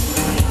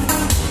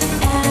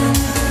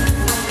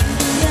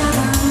 And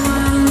never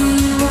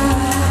mind what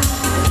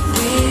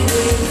we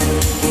need.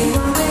 We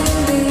won't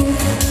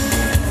believe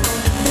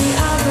the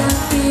other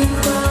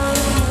people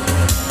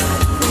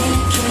we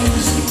can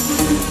see.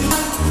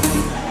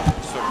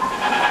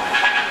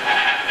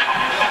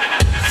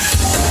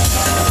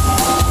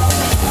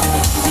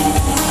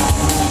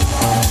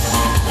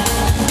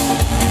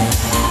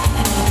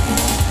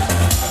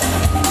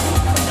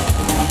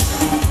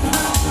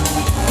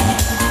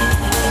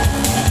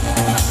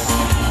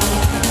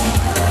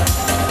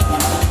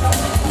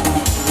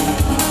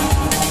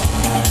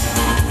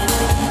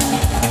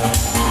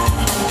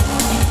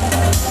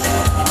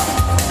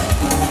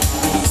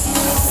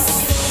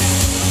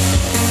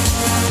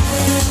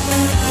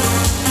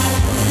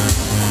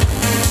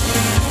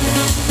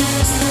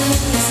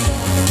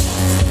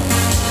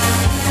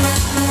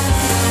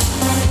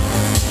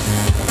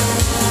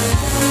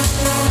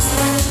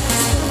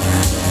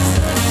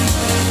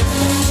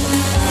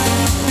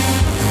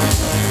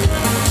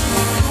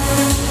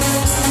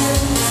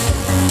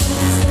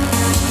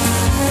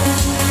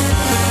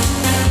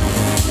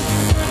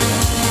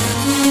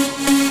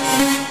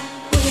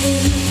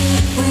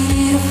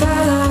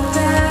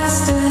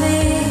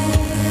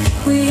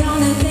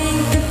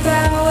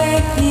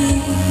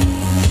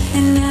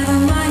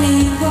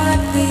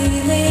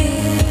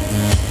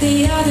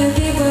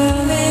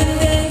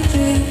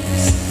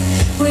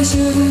 We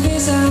shouldn't be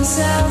so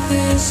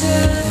selfish,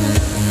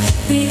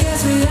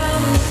 because we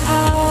love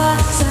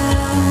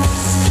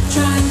ourselves,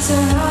 trying so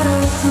hard to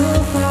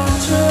prove our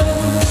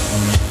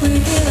truth. We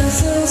give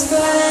ourselves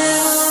for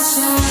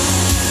emotion.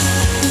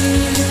 We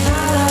need to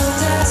follow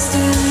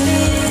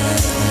destiny.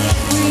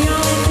 We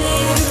only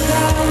think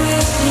about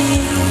with me,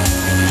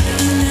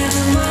 and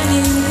never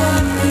mind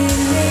what we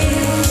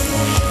need.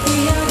 We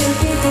are the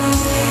people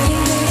in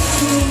the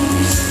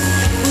dreams.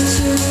 We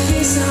shouldn't be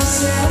so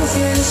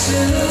selfish,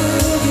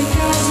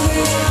 because we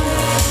love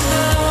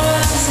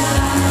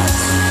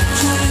ourselves,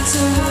 trying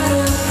so hard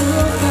to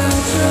prove our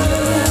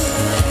truth.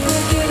 We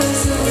give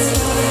ourselves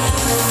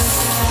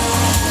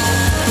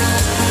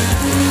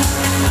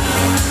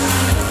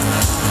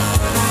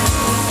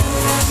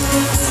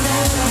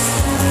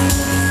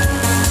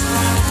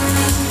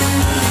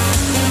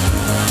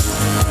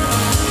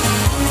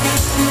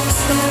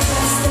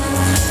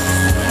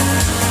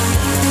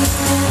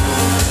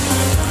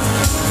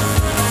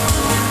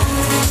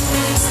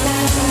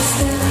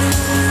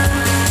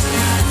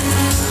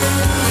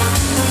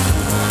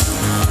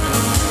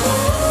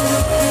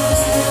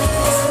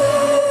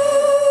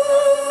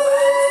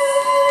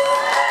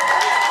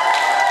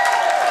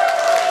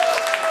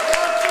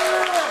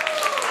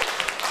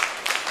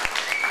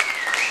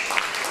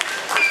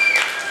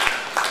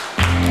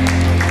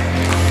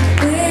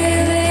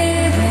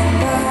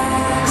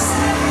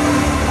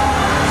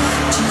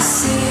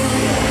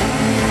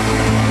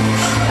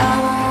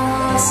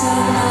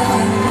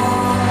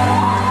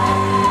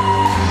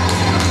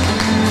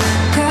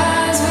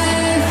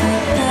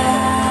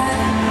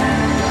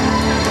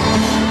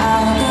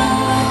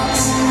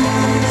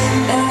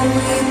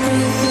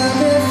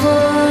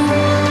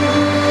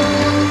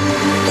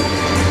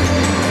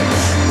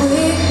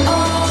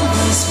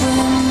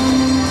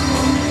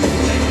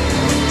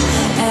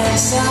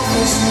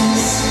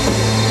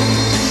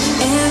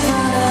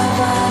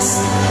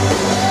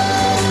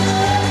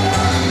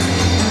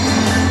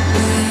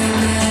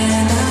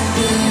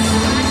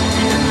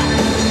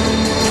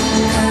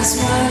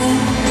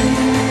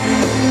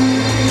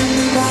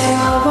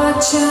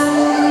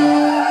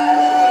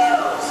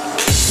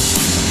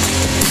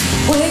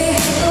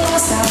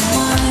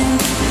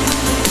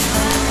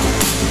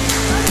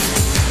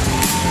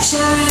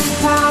sharing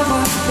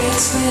power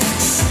between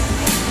us.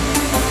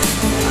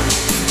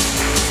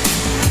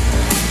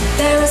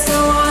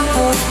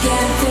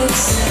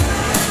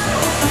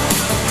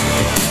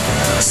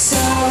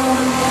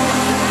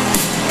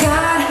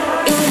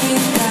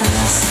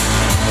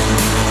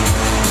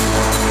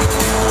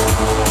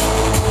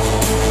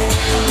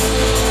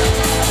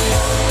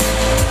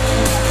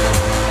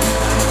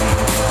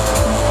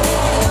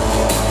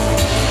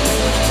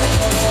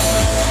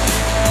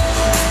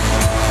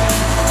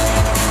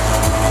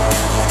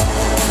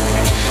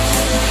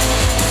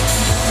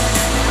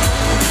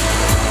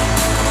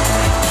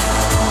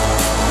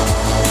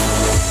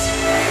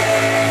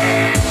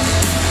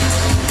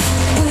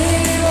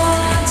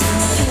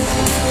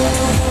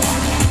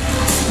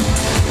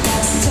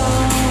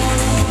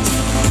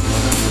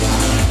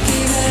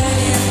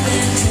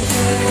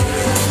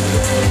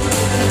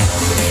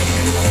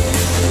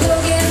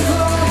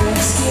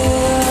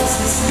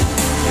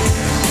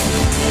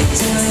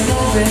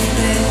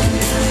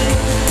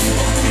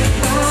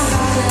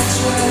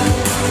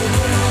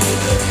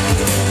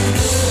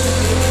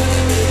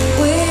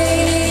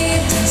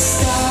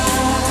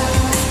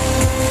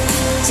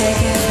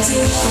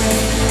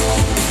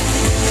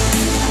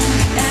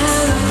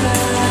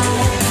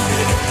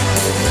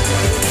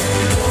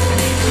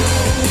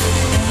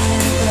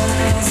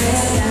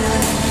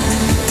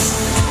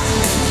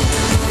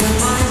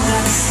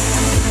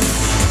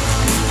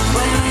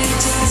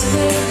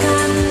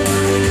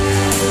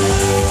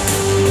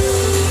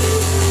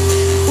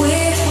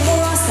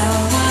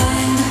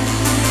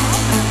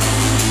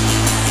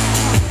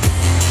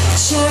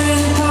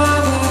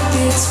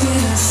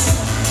 between us.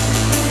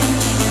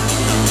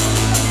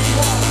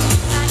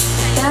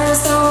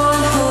 There's no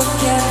one who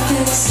can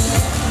fix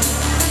it.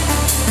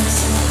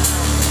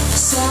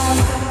 So,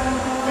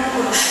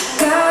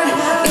 God,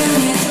 give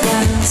me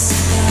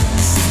dance.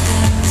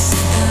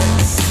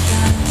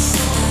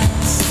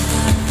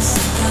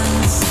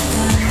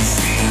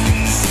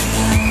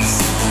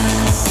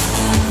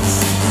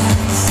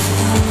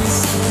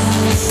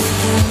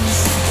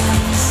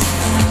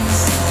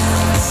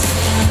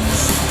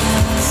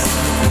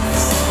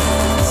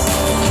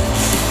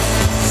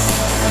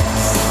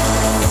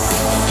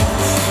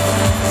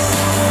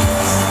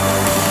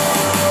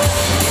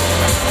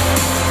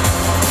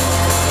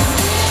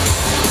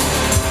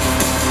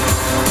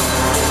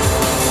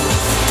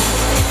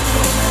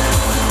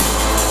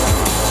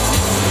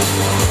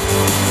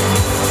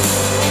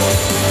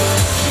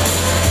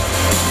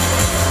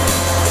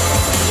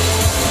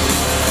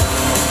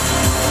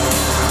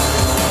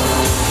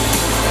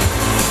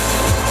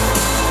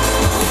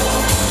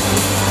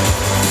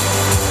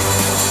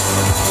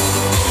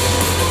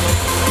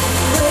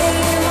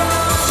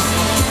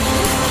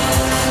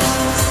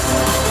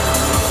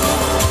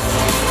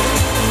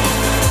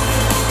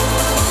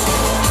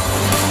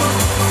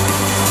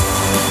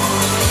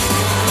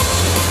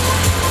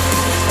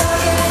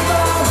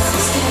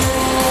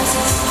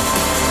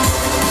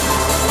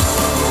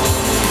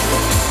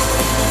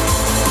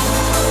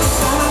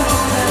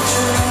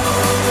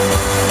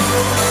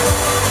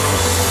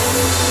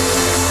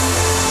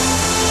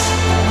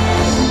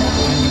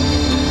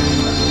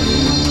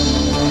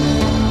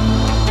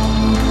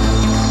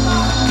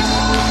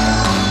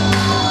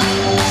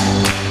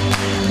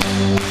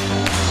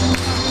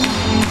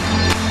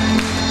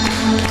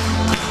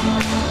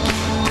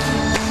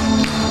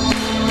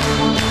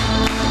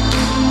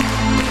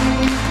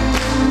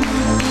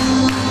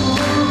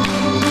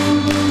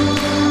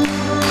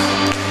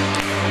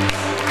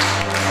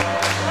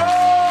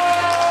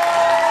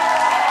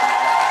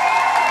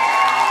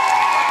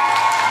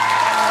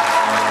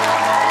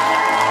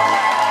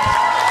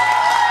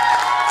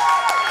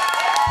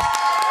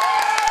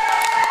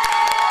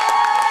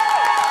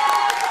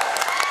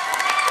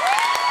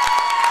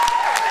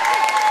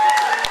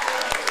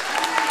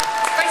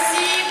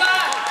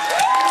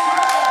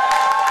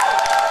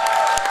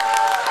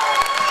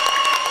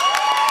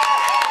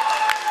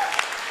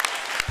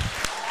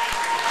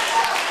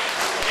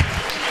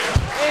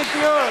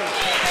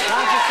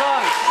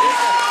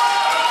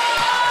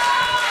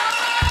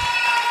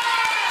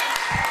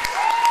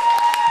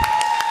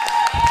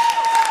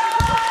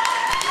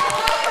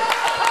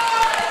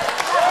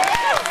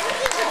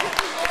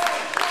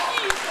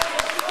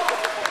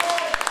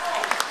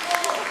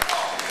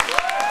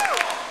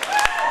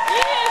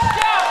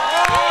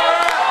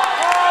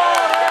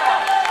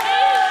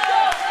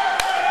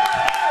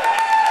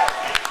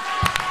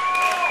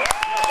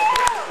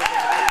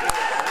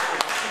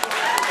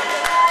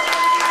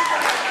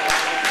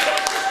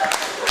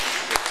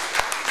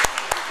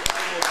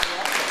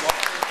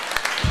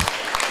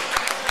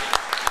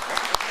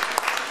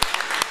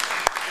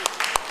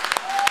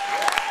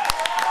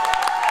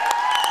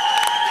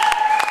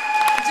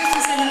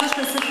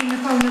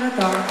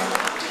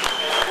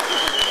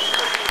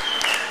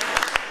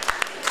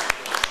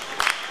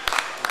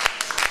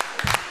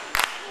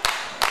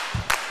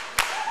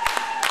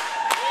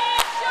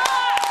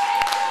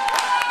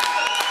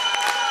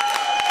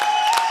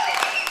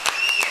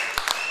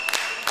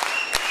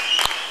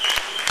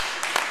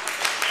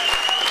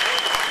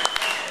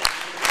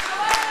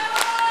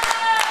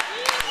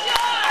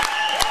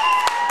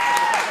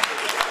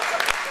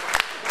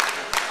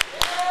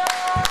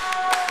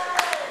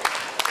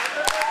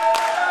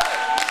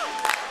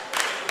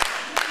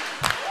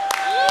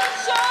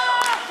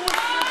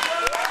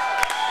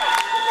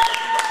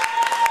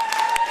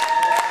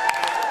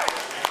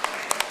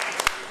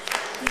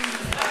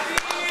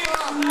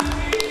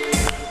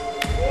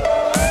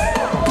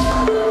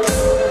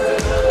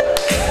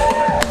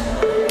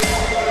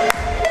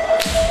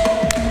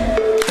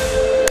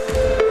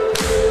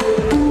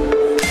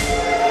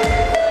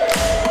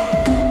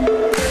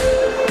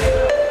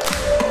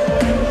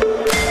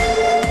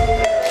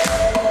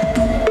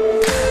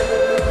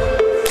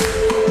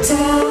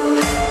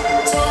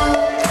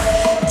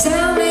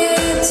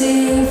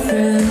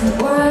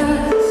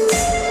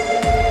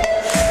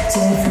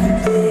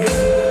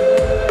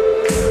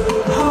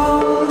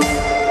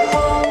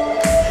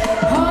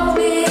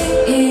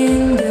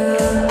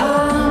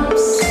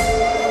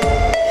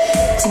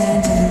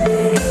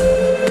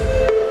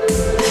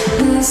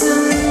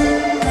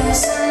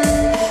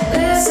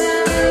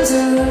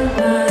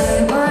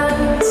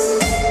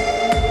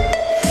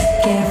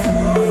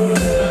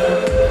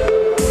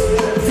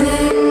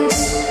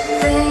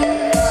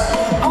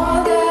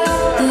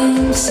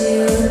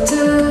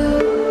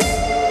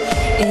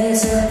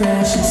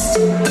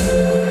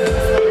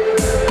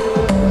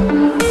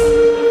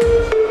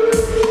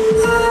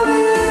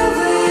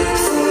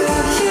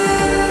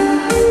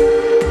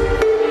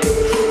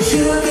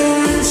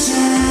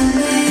 Shine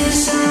me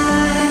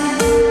shine.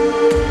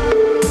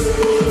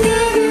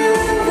 Give you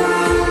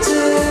one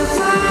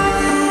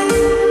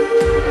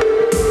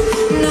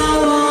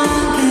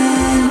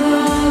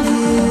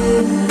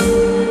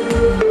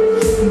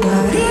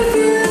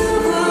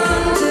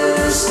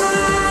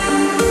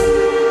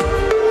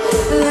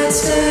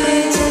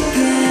stay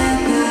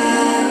together.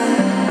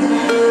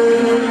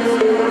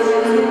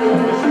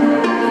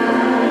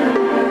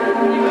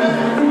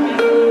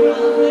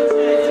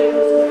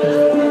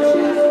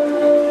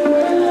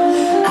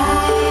 I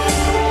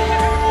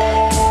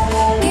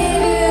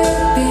give you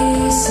a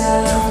piece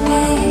of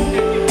me,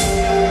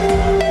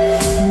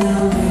 no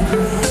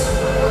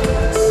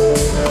regrets.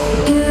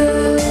 You,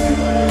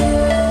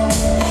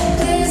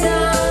 please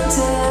don't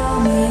tell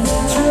me the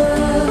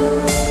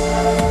truth.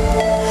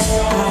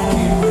 I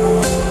can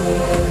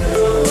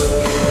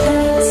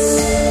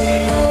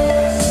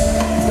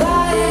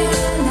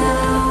flying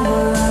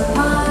our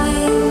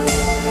mind,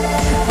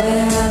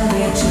 where I'm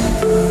reaching.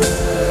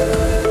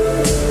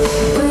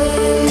 We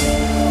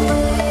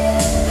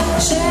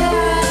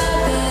share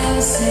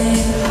the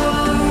same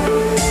heart.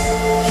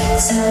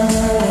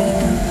 Somewhere